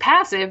when it's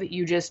passive,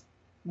 you just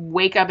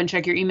wake up and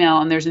check your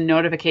email and there's a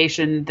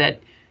notification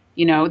that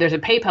there's a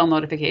PayPal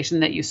notification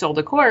that you sold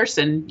a course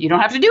and you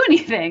don't have to do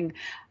anything.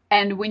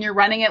 And when you're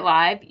running it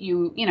live,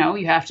 you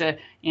have to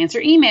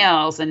answer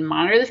emails and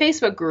monitor the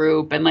Facebook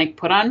group and like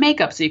put on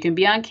makeup so you can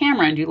be on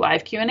camera and do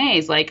live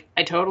Q&As. Like,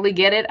 I totally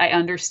get it. I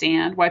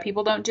understand why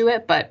people don't do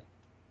it. But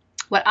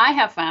what I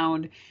have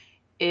found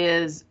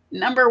is,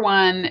 number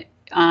one,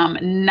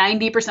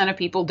 90% of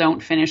people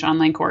don't finish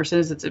online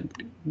courses. It's a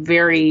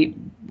very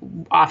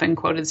often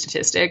quoted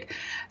statistic.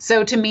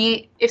 So to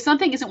me, if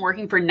something isn't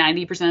working for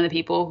 90% of the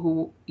people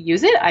who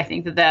use it, I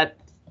think that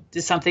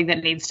is something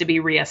that needs to be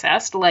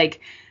reassessed.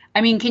 Like,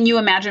 can you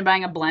imagine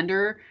buying a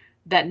blender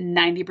that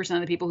 90%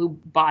 of the people who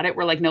bought it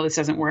were like, no, this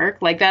doesn't work?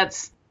 Like,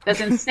 that's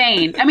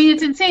insane.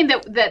 It's insane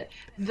that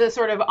the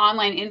sort of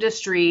online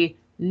industry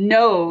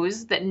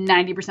knows that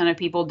 90% of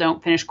people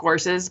don't finish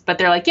courses, but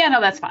they're like, yeah, no,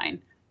 that's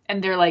fine.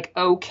 And they're like,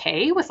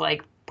 okay with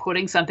like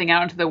putting something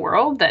out into the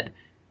world that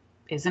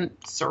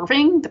isn't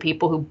serving the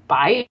people who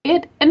buy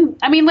it. And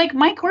like,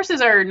 my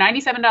courses are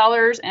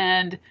 $97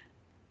 and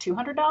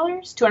 $200,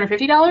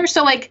 $250.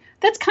 So like,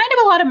 that's kind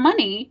of a lot of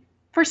money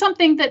for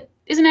something that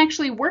isn't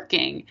actually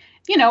working.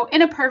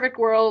 In a perfect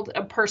world,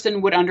 a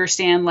person would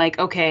understand like,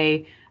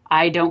 okay,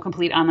 I don't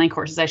complete online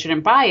courses, I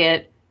shouldn't buy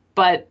it.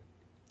 But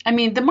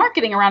the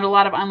marketing around a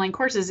lot of online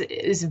courses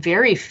is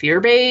very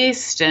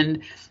fear-based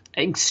and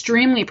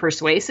extremely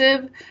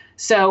persuasive.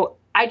 So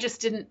I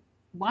just didn't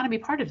want to be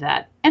part of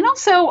that. And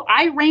also,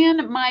 I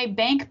ran my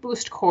Bank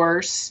Boost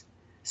course.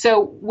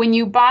 So when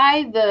you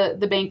buy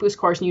the Bank Boost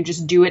course and you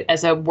just do it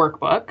as a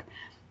workbook,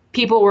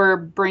 people were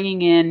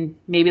bringing in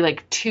maybe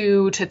like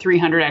 $200 to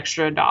 $300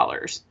 extra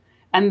dollars.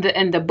 And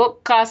the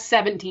book cost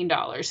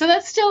 $17. So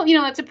that's still,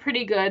 that's a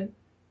pretty good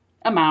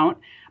amount.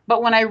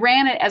 But when I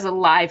ran it as a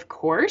live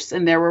course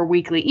and there were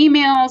weekly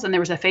emails and there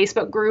was a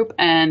Facebook group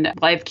and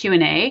live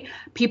Q&A,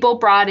 people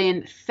brought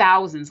in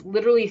thousands,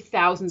 literally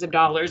thousands of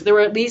dollars. There were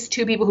at least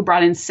 2 people who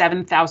brought in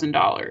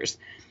 $7,000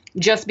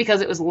 just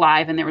because it was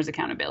live and there was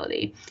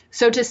accountability.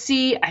 So to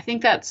see, I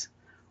think that's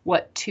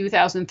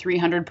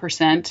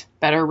 2,300%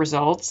 better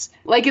results.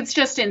 Like, it's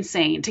just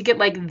insane to get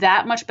like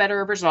that much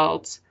better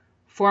results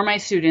for my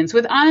students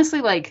with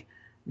honestly like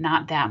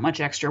not that much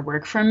extra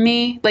work from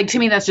me. Like, to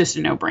me, that's just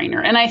a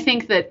no-brainer. And I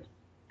think that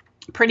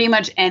pretty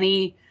much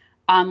any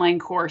online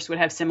course would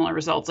have similar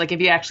results. Like,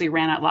 if you actually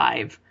ran it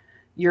live,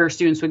 your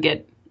students would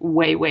get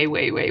way, way,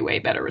 way, way, way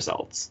better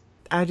results.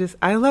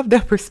 I love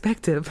that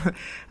perspective.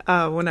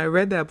 When I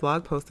read that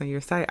blog post on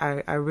your site,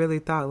 I really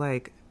thought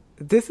like,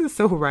 this is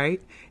so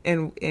right.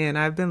 And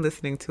I've been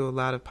listening to a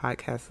lot of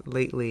podcasts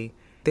lately.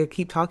 They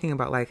keep talking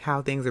about like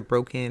how things are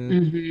broken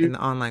in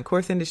the online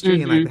course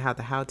industry and like how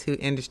the how-to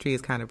industry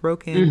is kind of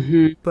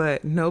broken,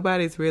 but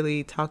nobody's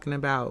really talking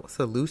about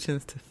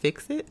solutions to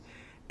fix it.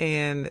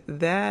 And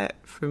that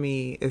for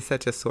me is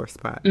such a sore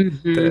spot.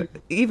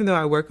 Even though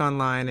I work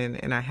online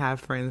and I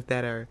have friends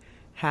that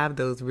have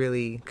those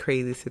really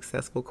crazy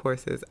successful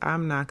courses,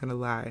 I'm not going to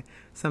lie.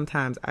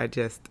 Sometimes I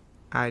just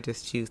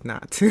choose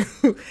not to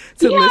listen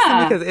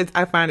because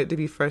I find it to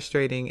be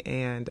frustrating.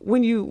 And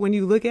when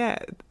you look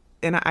at,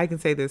 and I can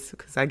say this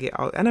because I get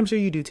and I'm sure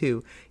you do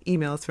too,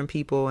 emails from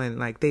people and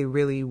like they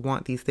really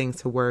want these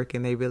things to work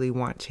and they really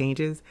want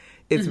changes.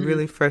 It's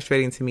really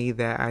frustrating to me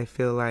that I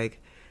feel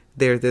like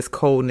there's this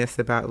coldness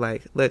about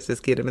like, let's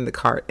just get them in the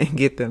cart and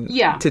get them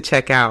to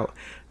check out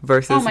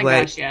versus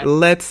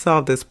let's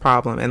solve this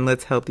problem and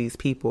let's help these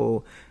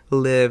people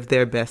live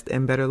their best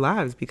and better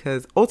lives,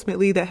 because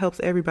ultimately that helps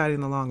everybody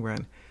in the long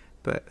run.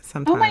 But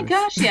sometimes. Oh my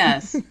gosh,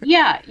 yes.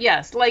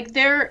 Yes. Like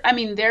there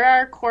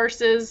are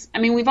courses,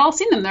 we've all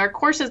seen them. There are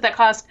courses that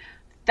cost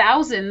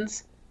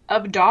thousands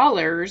of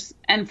dollars.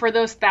 And for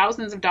those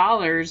thousands of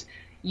dollars,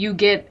 you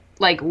get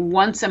like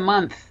once a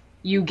month,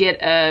 you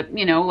get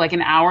like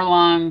an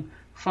hour-long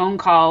phone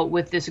call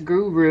with this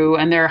guru,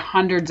 and there are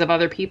hundreds of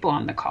other people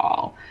on the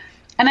call.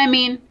 And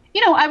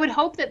I would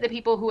hope that the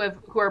people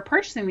who are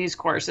purchasing these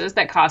courses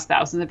that cost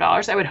thousands of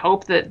dollars, I would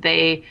hope that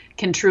they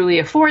can truly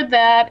afford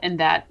that, and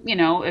that,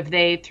 if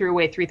they threw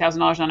away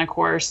 $3,000 on a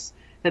course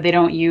that they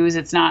don't use,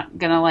 it's not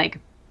going to like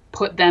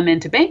put them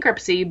into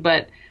bankruptcy.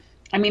 But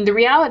the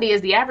reality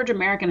is the average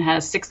American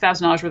has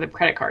 $6,000 worth of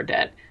credit card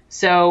debt.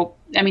 So,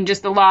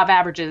 just the law of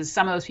averages,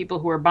 some of those people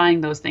who are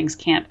buying those things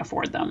can't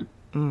afford them.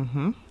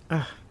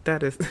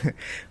 That is,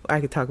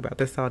 I could talk about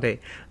this all day.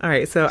 All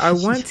right. So I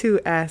want to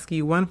ask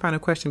you one final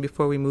question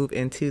before we move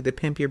into the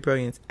Pimp Your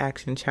Brilliance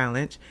Action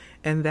Challenge.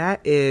 And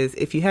that is,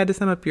 if you had to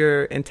sum up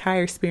your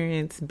entire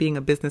experience being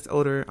a business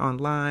owner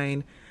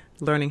online,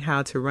 learning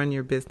how to run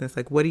your business,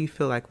 like what do you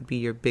feel like would be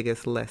your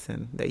biggest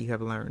lesson that you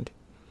have learned?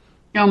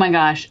 Oh my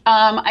gosh.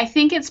 I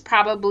think it's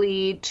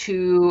probably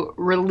to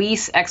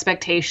release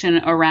expectation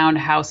around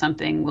how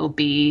something will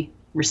be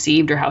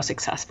received or how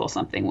successful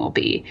something will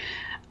be.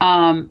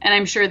 And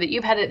I'm sure that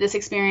you've had this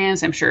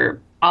experience. I'm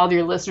sure all of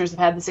your listeners have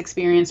had this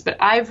experience, but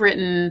I've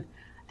written,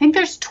 I think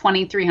there's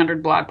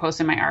 2,300 blog posts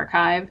in my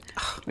archive,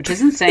 which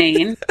is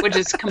insane, which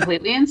is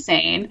completely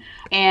insane.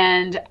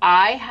 And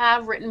I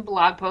have written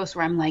blog posts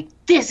where I'm like,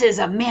 this is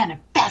a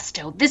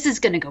manifesto. This is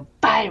going to go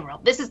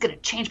viral. This is going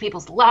to change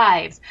people's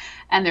lives.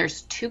 And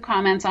there's 2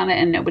 comments on it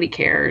and nobody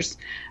cares.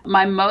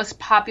 My most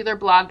popular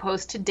blog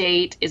post to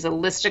date is a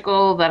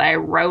listicle that I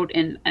wrote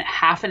in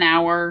half an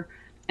hour.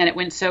 And it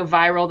went so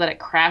viral that it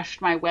crashed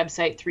my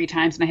website 3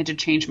 times and I had to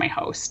change my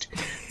host.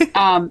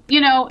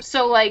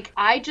 So like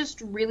I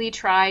just really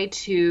try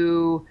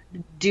to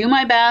do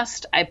my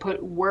best. I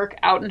put work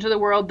out into the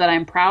world that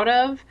I'm proud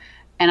of,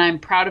 and I'm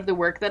proud of the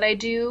work that I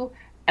do.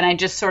 And I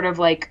just sort of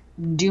like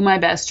do my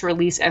best to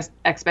release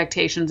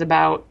expectations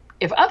about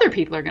if other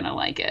people are going to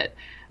like it,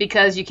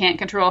 because you can't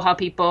control how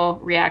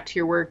people react to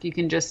your work. You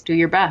can just do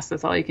your best.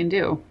 That's all you can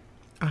do.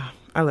 Oh,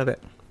 I love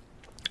it.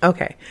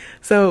 Okay,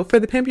 so for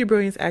the Pimp Your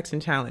Brilliance Action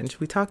Challenge,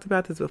 we talked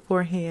about this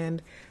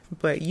beforehand,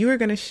 but you are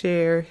going to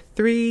share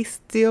 3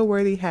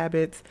 steal-worthy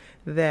habits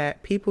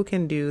that people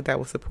can do that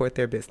will support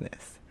their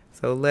business.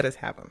 So let us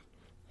have them.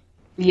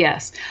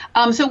 Yes.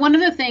 So one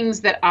of the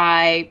things that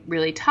I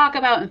really talk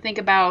about and think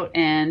about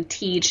and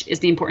teach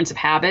is the importance of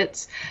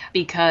habits,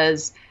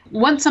 because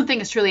once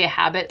something is truly a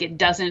habit, it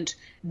doesn't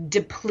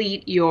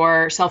deplete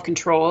your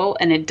self-control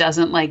and it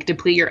doesn't like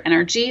deplete your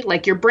energy.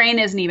 Like your brain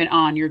isn't even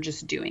on, you're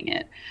just doing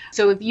it.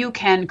 So if you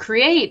can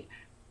create,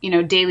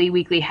 daily,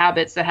 weekly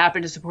habits that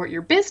happen to support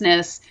your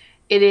business,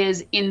 it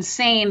is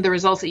insane the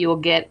results that you will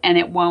get, and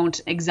it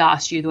won't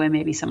exhaust you the way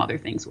maybe some other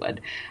things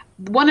would.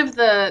 One of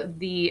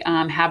the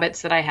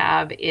habits that I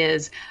have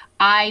is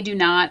I do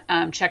not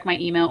check my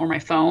email or my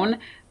phone.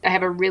 I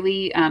have a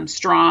really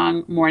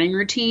strong morning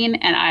routine,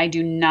 and I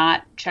do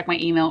not check my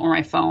email or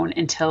my phone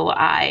until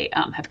I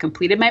have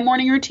completed my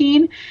morning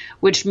routine,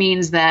 which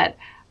means that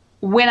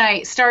when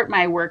I start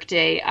my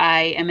workday,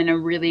 I am in a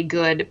really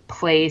good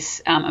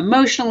place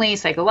emotionally,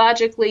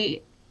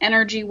 psychologically,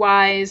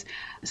 energy-wise.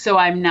 So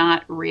I'm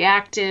not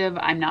reactive,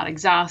 I'm not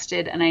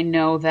exhausted, and I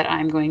know that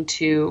I'm going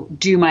to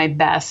do my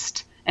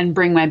best and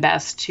bring my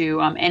best to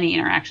any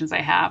interactions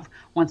I have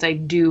once I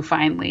do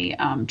finally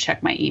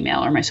check my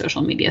email or my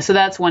social media. So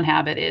that's one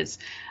habit, is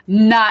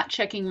not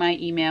checking my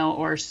email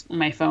or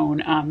my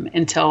phone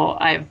until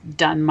I've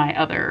done my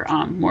other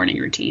morning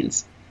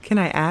routines. Can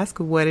I ask,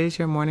 what is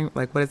your morning,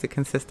 like, what does it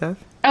consist of?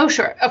 Oh,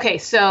 sure. Okay.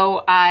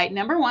 So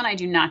number one, I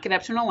do not get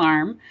up to an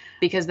alarm,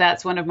 because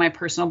that's one of my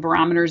personal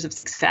barometers of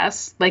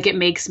success. Like, it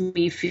makes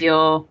me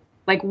feel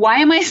like, why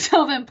am I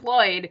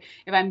self-employed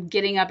if I'm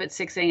getting up at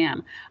 6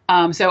 a.m.?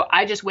 So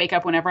I just wake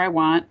up whenever I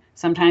want.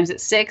 Sometimes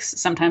it's 6,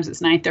 sometimes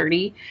it's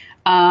 9:30.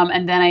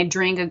 And then I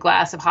drink a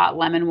glass of hot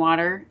lemon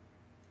water.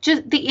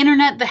 Just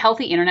the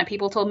healthy internet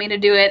people told me to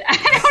do it.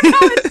 I don't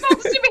know.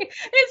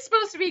 It's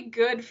supposed to be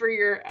good for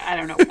your, I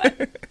don't know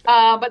what.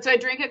 But so I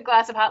drink a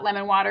glass of hot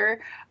lemon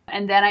water,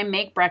 and then I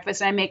make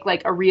breakfast, and I make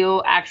like a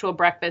real actual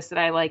breakfast that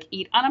I like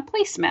eat on a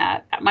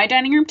placemat at my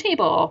dining room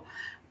table,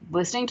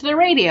 listening to the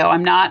radio.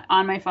 I'm not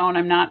on my phone.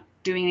 I'm not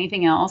doing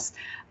anything else.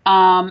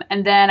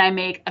 And then I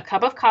make a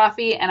cup of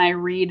coffee, and I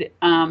read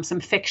some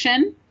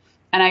fiction,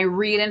 and I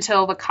read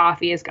until the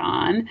coffee is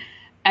gone.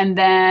 And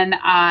then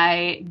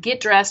I get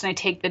dressed and I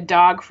take the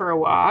dog for a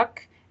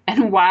walk.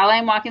 And while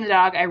I'm walking the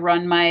dog, I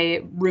run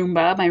my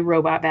Roomba, my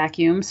robot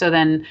vacuum. So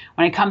then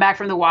when I come back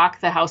from the walk,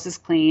 the house is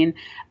clean.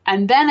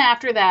 And then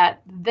after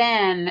that,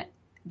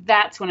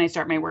 that's when I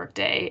start my work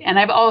day. And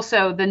I've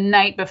also, the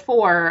night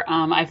before,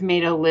 I've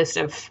made a list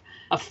of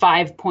a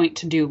 5-point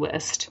to-do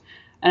list.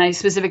 And I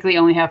specifically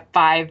only have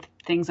 5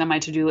 things on my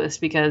to-do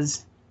list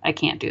because I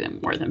can't do them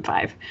more than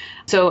 5.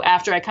 So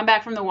after I come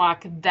back from the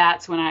walk,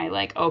 that's when I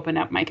like open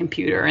up my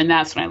computer, and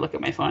that's when I look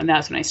at my phone, and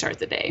that's when I start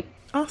the day.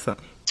 Awesome.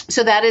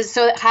 So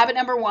habit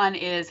number 1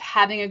 is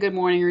having a good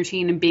morning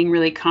routine and being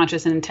really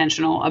conscious and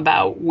intentional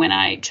about when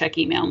I check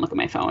email and look at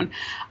my phone.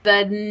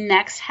 The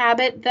next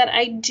habit that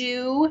I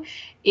do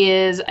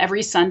is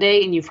every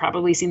Sunday, and you've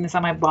probably seen this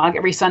on my blog,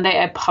 every Sunday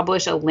I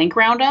publish a link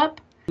roundup,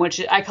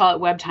 which I call it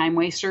Web Time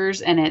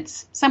Wasters. And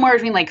it's somewhere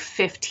between like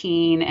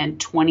 15 and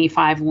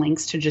 25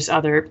 links to just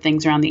other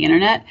things around the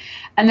internet.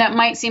 And that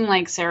might seem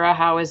like, Sarah,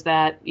 how is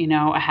that,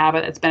 a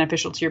habit that's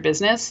beneficial to your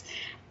business?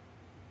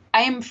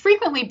 I am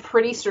frequently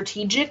pretty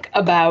strategic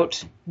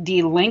about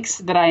the links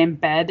that I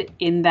embed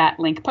in that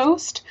link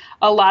post.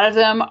 A lot of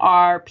them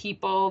are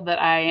people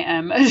that I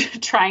am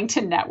trying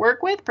to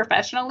network with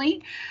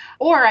professionally,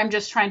 or I'm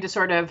just trying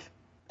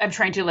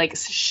to like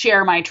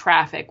share my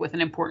traffic with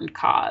an important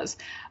cause.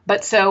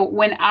 But so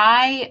when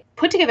I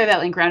put together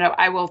that link roundup,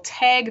 I will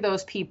tag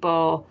those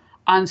people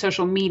on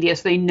social media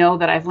so they know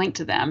that I've linked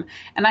to them.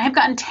 And I have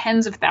gotten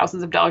tens of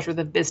thousands of dollars worth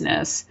of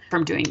business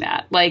from doing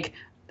that. Like,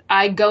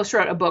 I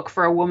ghostwrote a book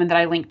for a woman that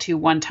I linked to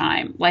one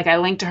time. Like, I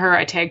linked to her,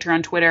 I tagged her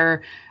on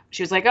Twitter.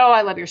 She was like, "Oh,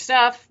 I love your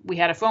stuff." We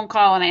had a phone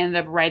call, and I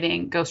ended up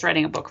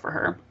ghostwriting a book for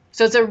her.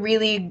 So it's a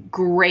really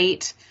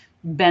great,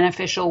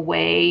 beneficial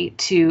way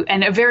to,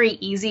 and a very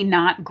easy,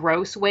 not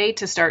gross way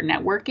to start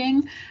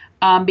networking,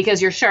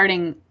 because you're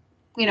starting,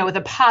 with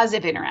a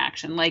positive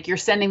interaction. Like, you're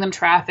sending them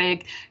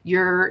traffic,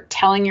 you're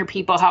telling your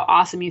people how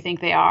awesome you think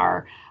they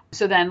are.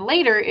 So then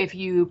later, if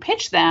you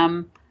pitch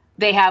them,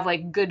 they have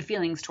like good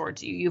feelings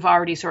towards you. You've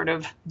already sort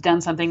of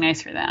done something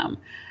nice for them.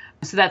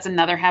 So that's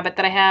another habit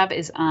that I have,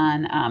 is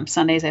on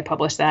Sundays I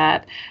publish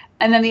that.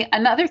 And then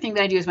another thing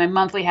that I do is my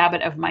monthly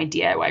habit of my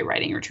DIY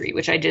writing retreat,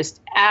 which I just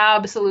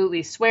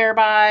absolutely swear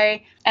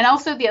by. And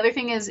also the other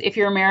thing is, if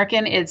you're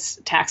American, it's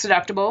tax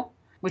deductible,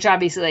 which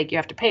obviously like you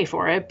have to pay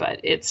for it, but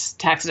it's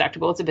tax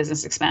deductible. It's a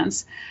business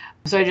expense.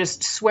 So I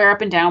just swear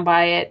up and down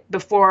by it.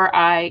 Before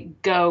I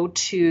go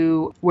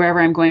to wherever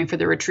I'm going for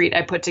the retreat,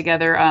 I put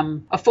together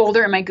a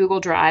folder in my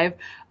Google Drive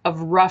of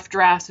rough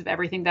drafts of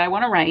everything that I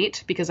want to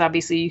write, because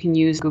obviously you can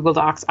use Google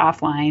Docs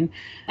offline.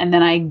 And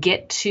then I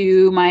get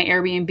to my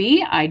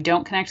Airbnb, I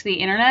don't connect to the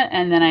internet,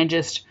 and then I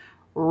just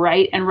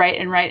write and write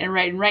and write and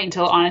write and write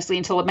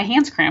until my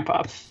hands cramp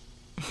up.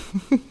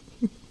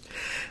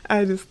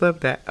 I just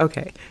love that.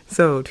 Okay.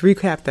 So to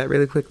recap that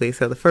really quickly.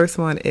 So the first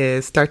one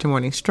is start your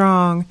morning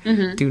strong.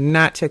 Mm-hmm. Do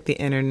not check the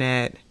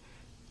internet.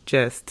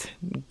 Just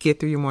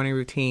get through your morning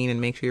routine and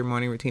make sure your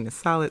morning routine is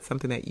solid,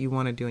 something that you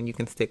want to do and you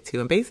can stick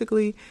to. And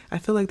basically, I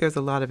feel like there's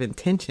a lot of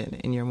intention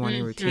in your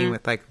morning routine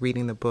with like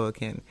reading the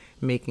book and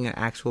making an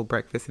actual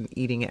breakfast and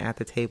eating it at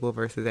the table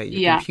versus at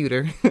your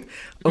computer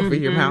over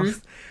your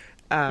mouse.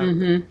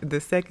 The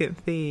second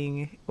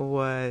thing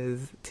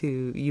was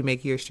you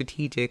make your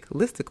strategic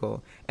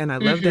listicle. And I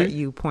love that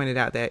you pointed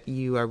out that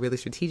you are really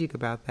strategic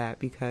about that,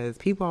 because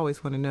people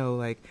always want to know,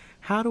 like,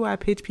 how do I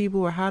pitch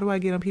people or how do I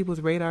get on people's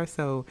radar?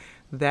 So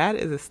that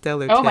is a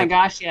stellar tip. Oh my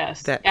gosh,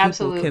 yes. That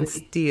people can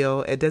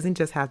steal. It doesn't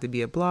just have to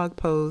be a blog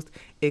post.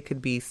 It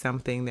could be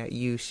something that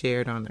you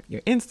shared on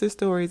your Insta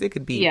stories. It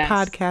could be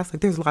podcasts.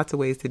 Like, there's lots of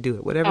ways to do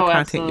it. Whatever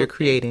content you're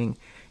creating,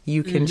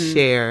 you can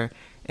share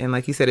And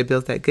like you said, it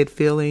builds that good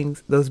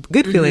feelings, those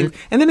good feelings.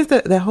 And then it's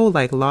that whole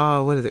like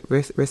law, what is it,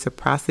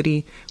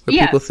 reciprocity,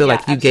 where people feel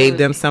like you gave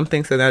them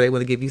something, so now they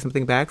want to give you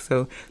something back.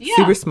 So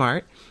super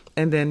smart.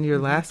 And then your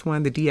last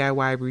one, the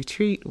DIY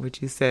retreat,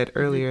 which you said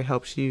earlier,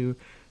 helps you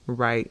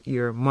write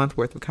your month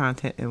worth of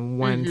content in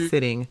one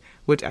sitting,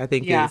 which I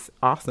think is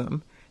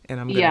awesome. And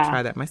I'm going to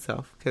try that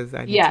myself because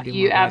I need to do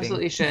more writing.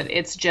 Absolutely should.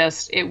 It's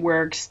just, it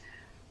works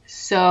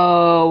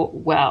so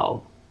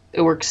well.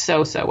 It works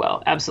so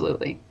well.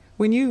 Absolutely.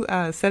 When you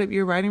set up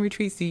your writing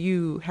retreats, do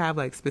you have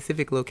like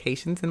specific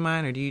locations in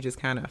mind, or do you just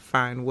kind of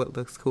find what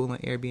looks cool on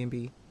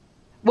Airbnb?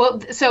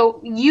 Well,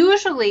 so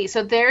usually,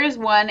 there is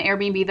one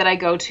Airbnb that I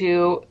go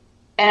to,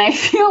 and I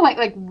feel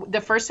like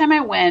the first time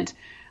I went,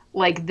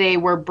 like they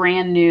were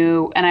brand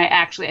new, and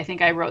I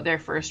think I wrote their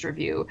first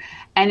review,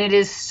 and it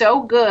is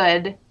so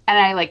good. And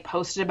I like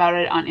posted about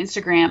it on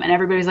Instagram, and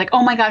everybody's like,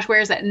 "Oh my gosh,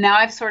 where is that?" Now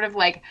I've sort of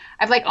like,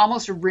 I've like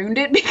almost ruined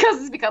it because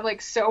it's become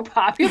like so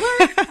popular.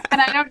 And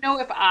I don't know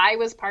if I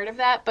was part of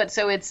that, but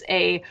so it's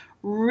a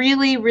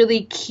really,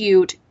 really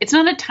cute, it's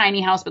not a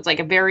tiny house, but it's like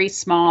a very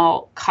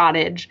small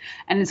cottage,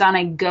 and it's on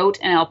a goat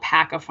and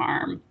alpaca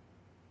farm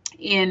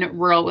in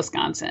rural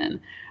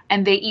Wisconsin.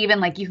 And they even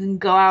like, you can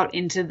go out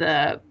into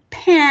the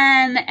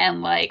pen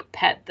and like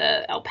pet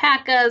the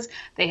alpacas.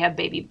 They have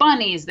baby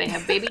bunnies, they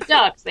have baby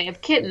ducks, they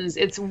have kittens.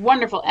 It's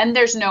wonderful. And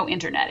there's no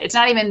internet. It's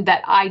not even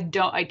that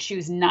I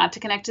choose not to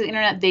connect to the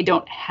internet. They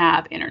don't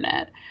have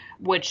internet,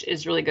 which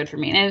is really good for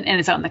me. And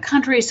it's out in the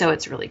country, so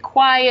it's really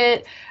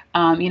quiet.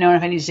 And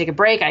if I need to take a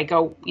break, I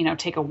go,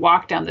 take a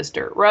walk down this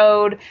dirt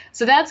road.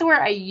 So that's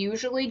where I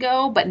usually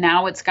go. But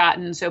now it's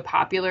gotten so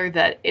popular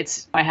that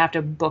I have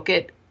to book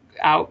it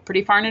out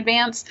pretty far in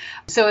advance.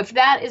 So if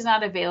that is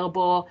not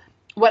available,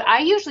 what I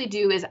usually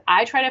do is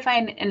I try to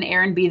find an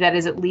Airbnb that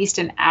is at least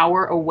an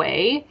hour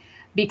away,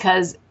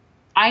 because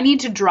I need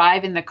to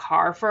drive in the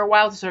car for a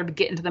while to sort of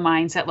get into the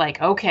mindset like,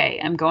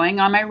 okay, I'm going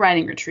on my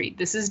writing retreat.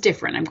 This is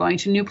different. I'm going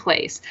to a new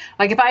place.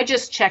 Like if I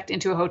just checked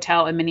into a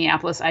hotel in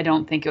Minneapolis, I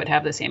don't think it would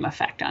have the same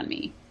effect on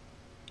me.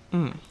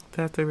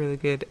 That's a really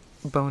good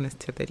bonus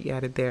tip that you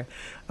added there.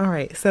 All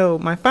right. So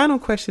my final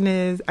question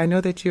is, I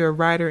know that you're a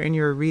writer and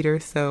you're a reader.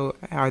 So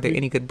are there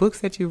any good books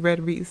that you've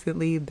read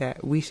recently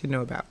that we should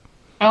know about?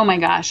 Oh my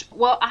gosh.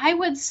 Well, I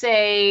would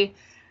say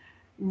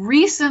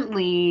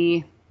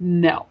recently,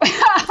 no.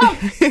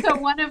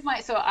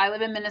 So I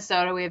live in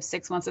Minnesota. We have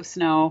 6 months of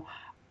snow.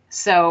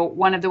 So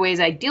one of the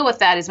ways I deal with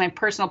that is my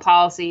personal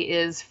policy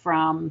is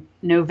from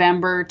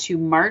November to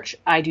March,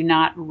 I do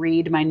not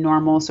read my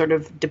normal sort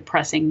of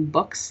depressing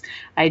books.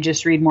 I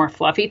just read more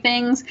fluffy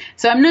things.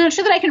 So I'm not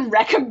sure that I can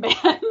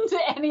recommend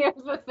any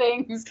of the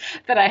things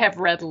that I have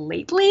read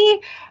lately.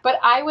 But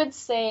I would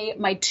say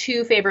my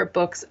 2 favorite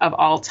books of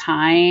all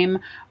time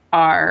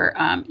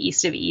are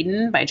East of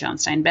Eden by John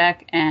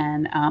Steinbeck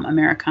and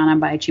Americana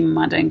by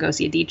Chimamanda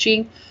Ngozi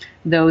Adichie.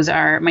 Those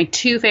are my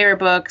 2 favorite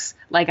books.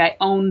 Like I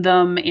own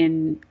them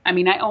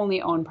I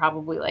only own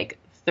probably like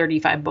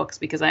 35 books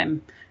because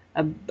I'm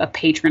a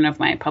patron of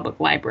my public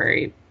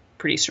library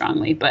pretty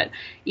strongly. But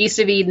East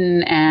of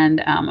Eden and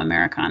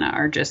Americana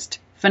are just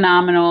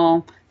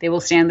phenomenal. They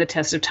will stand the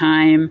test of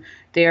time.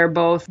 They are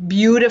both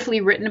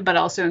beautifully written, but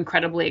also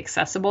incredibly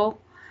accessible.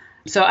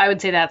 So I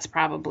would say that's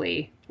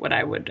probably what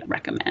I would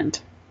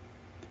recommend.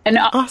 And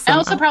awesome.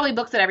 Also probably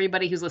books that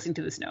everybody who's listening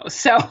to this knows.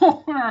 So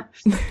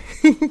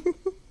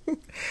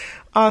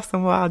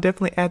awesome. Well, I'll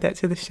definitely add that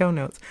to the show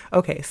notes.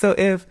 Okay. So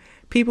if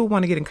people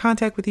want to get in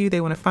contact with you,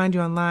 they want to find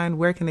you online,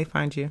 where can they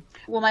find you?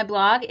 Well, my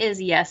blog is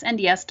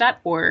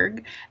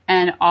yesandyes.org,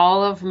 and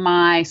all of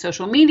my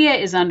social media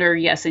is under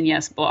Yes and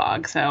Yes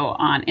blog. So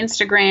on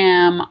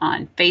Instagram,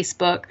 on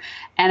Facebook,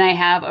 and I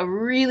have a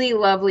really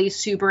lovely,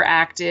 super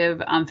active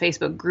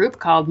Facebook group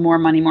called More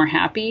Money, More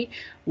Happy,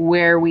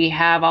 where we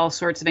have all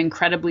sorts of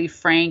incredibly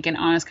frank and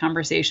honest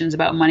conversations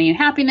about money and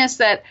happiness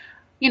that,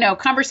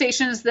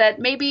 conversations that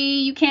maybe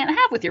you can't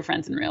have with your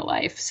friends in real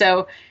life.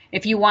 So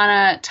if you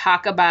want to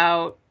talk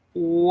about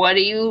how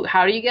do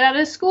you get out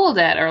of school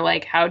debt, or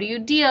like, how do you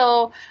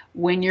deal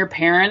when your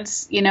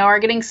parents, are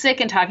getting sick,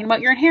 and talking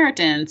about your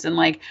inheritance, and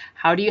like,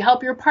 how do you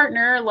help your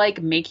partner,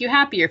 like, make you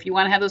happier? If you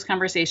want to have those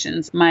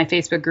conversations, my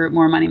Facebook group,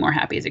 More Money, More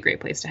Happy, is a great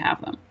place to have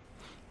them.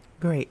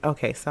 Great.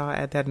 Okay. So I'll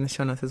add that in the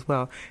show notes as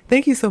well.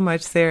 Thank you so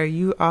much, Sarah.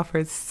 You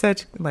offered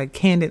such like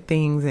candid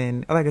things.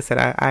 And like I said,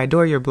 I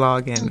adore your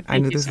blog, and I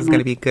knew this was going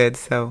to be good.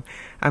 So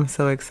I'm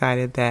so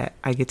excited that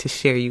I get to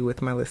share you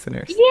with my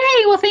listeners.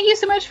 Yay. Well, thank you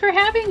so much for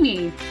having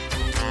me.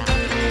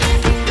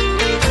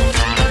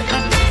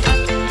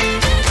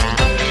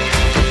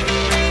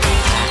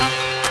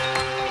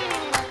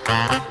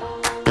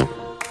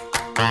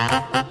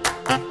 Uh-huh.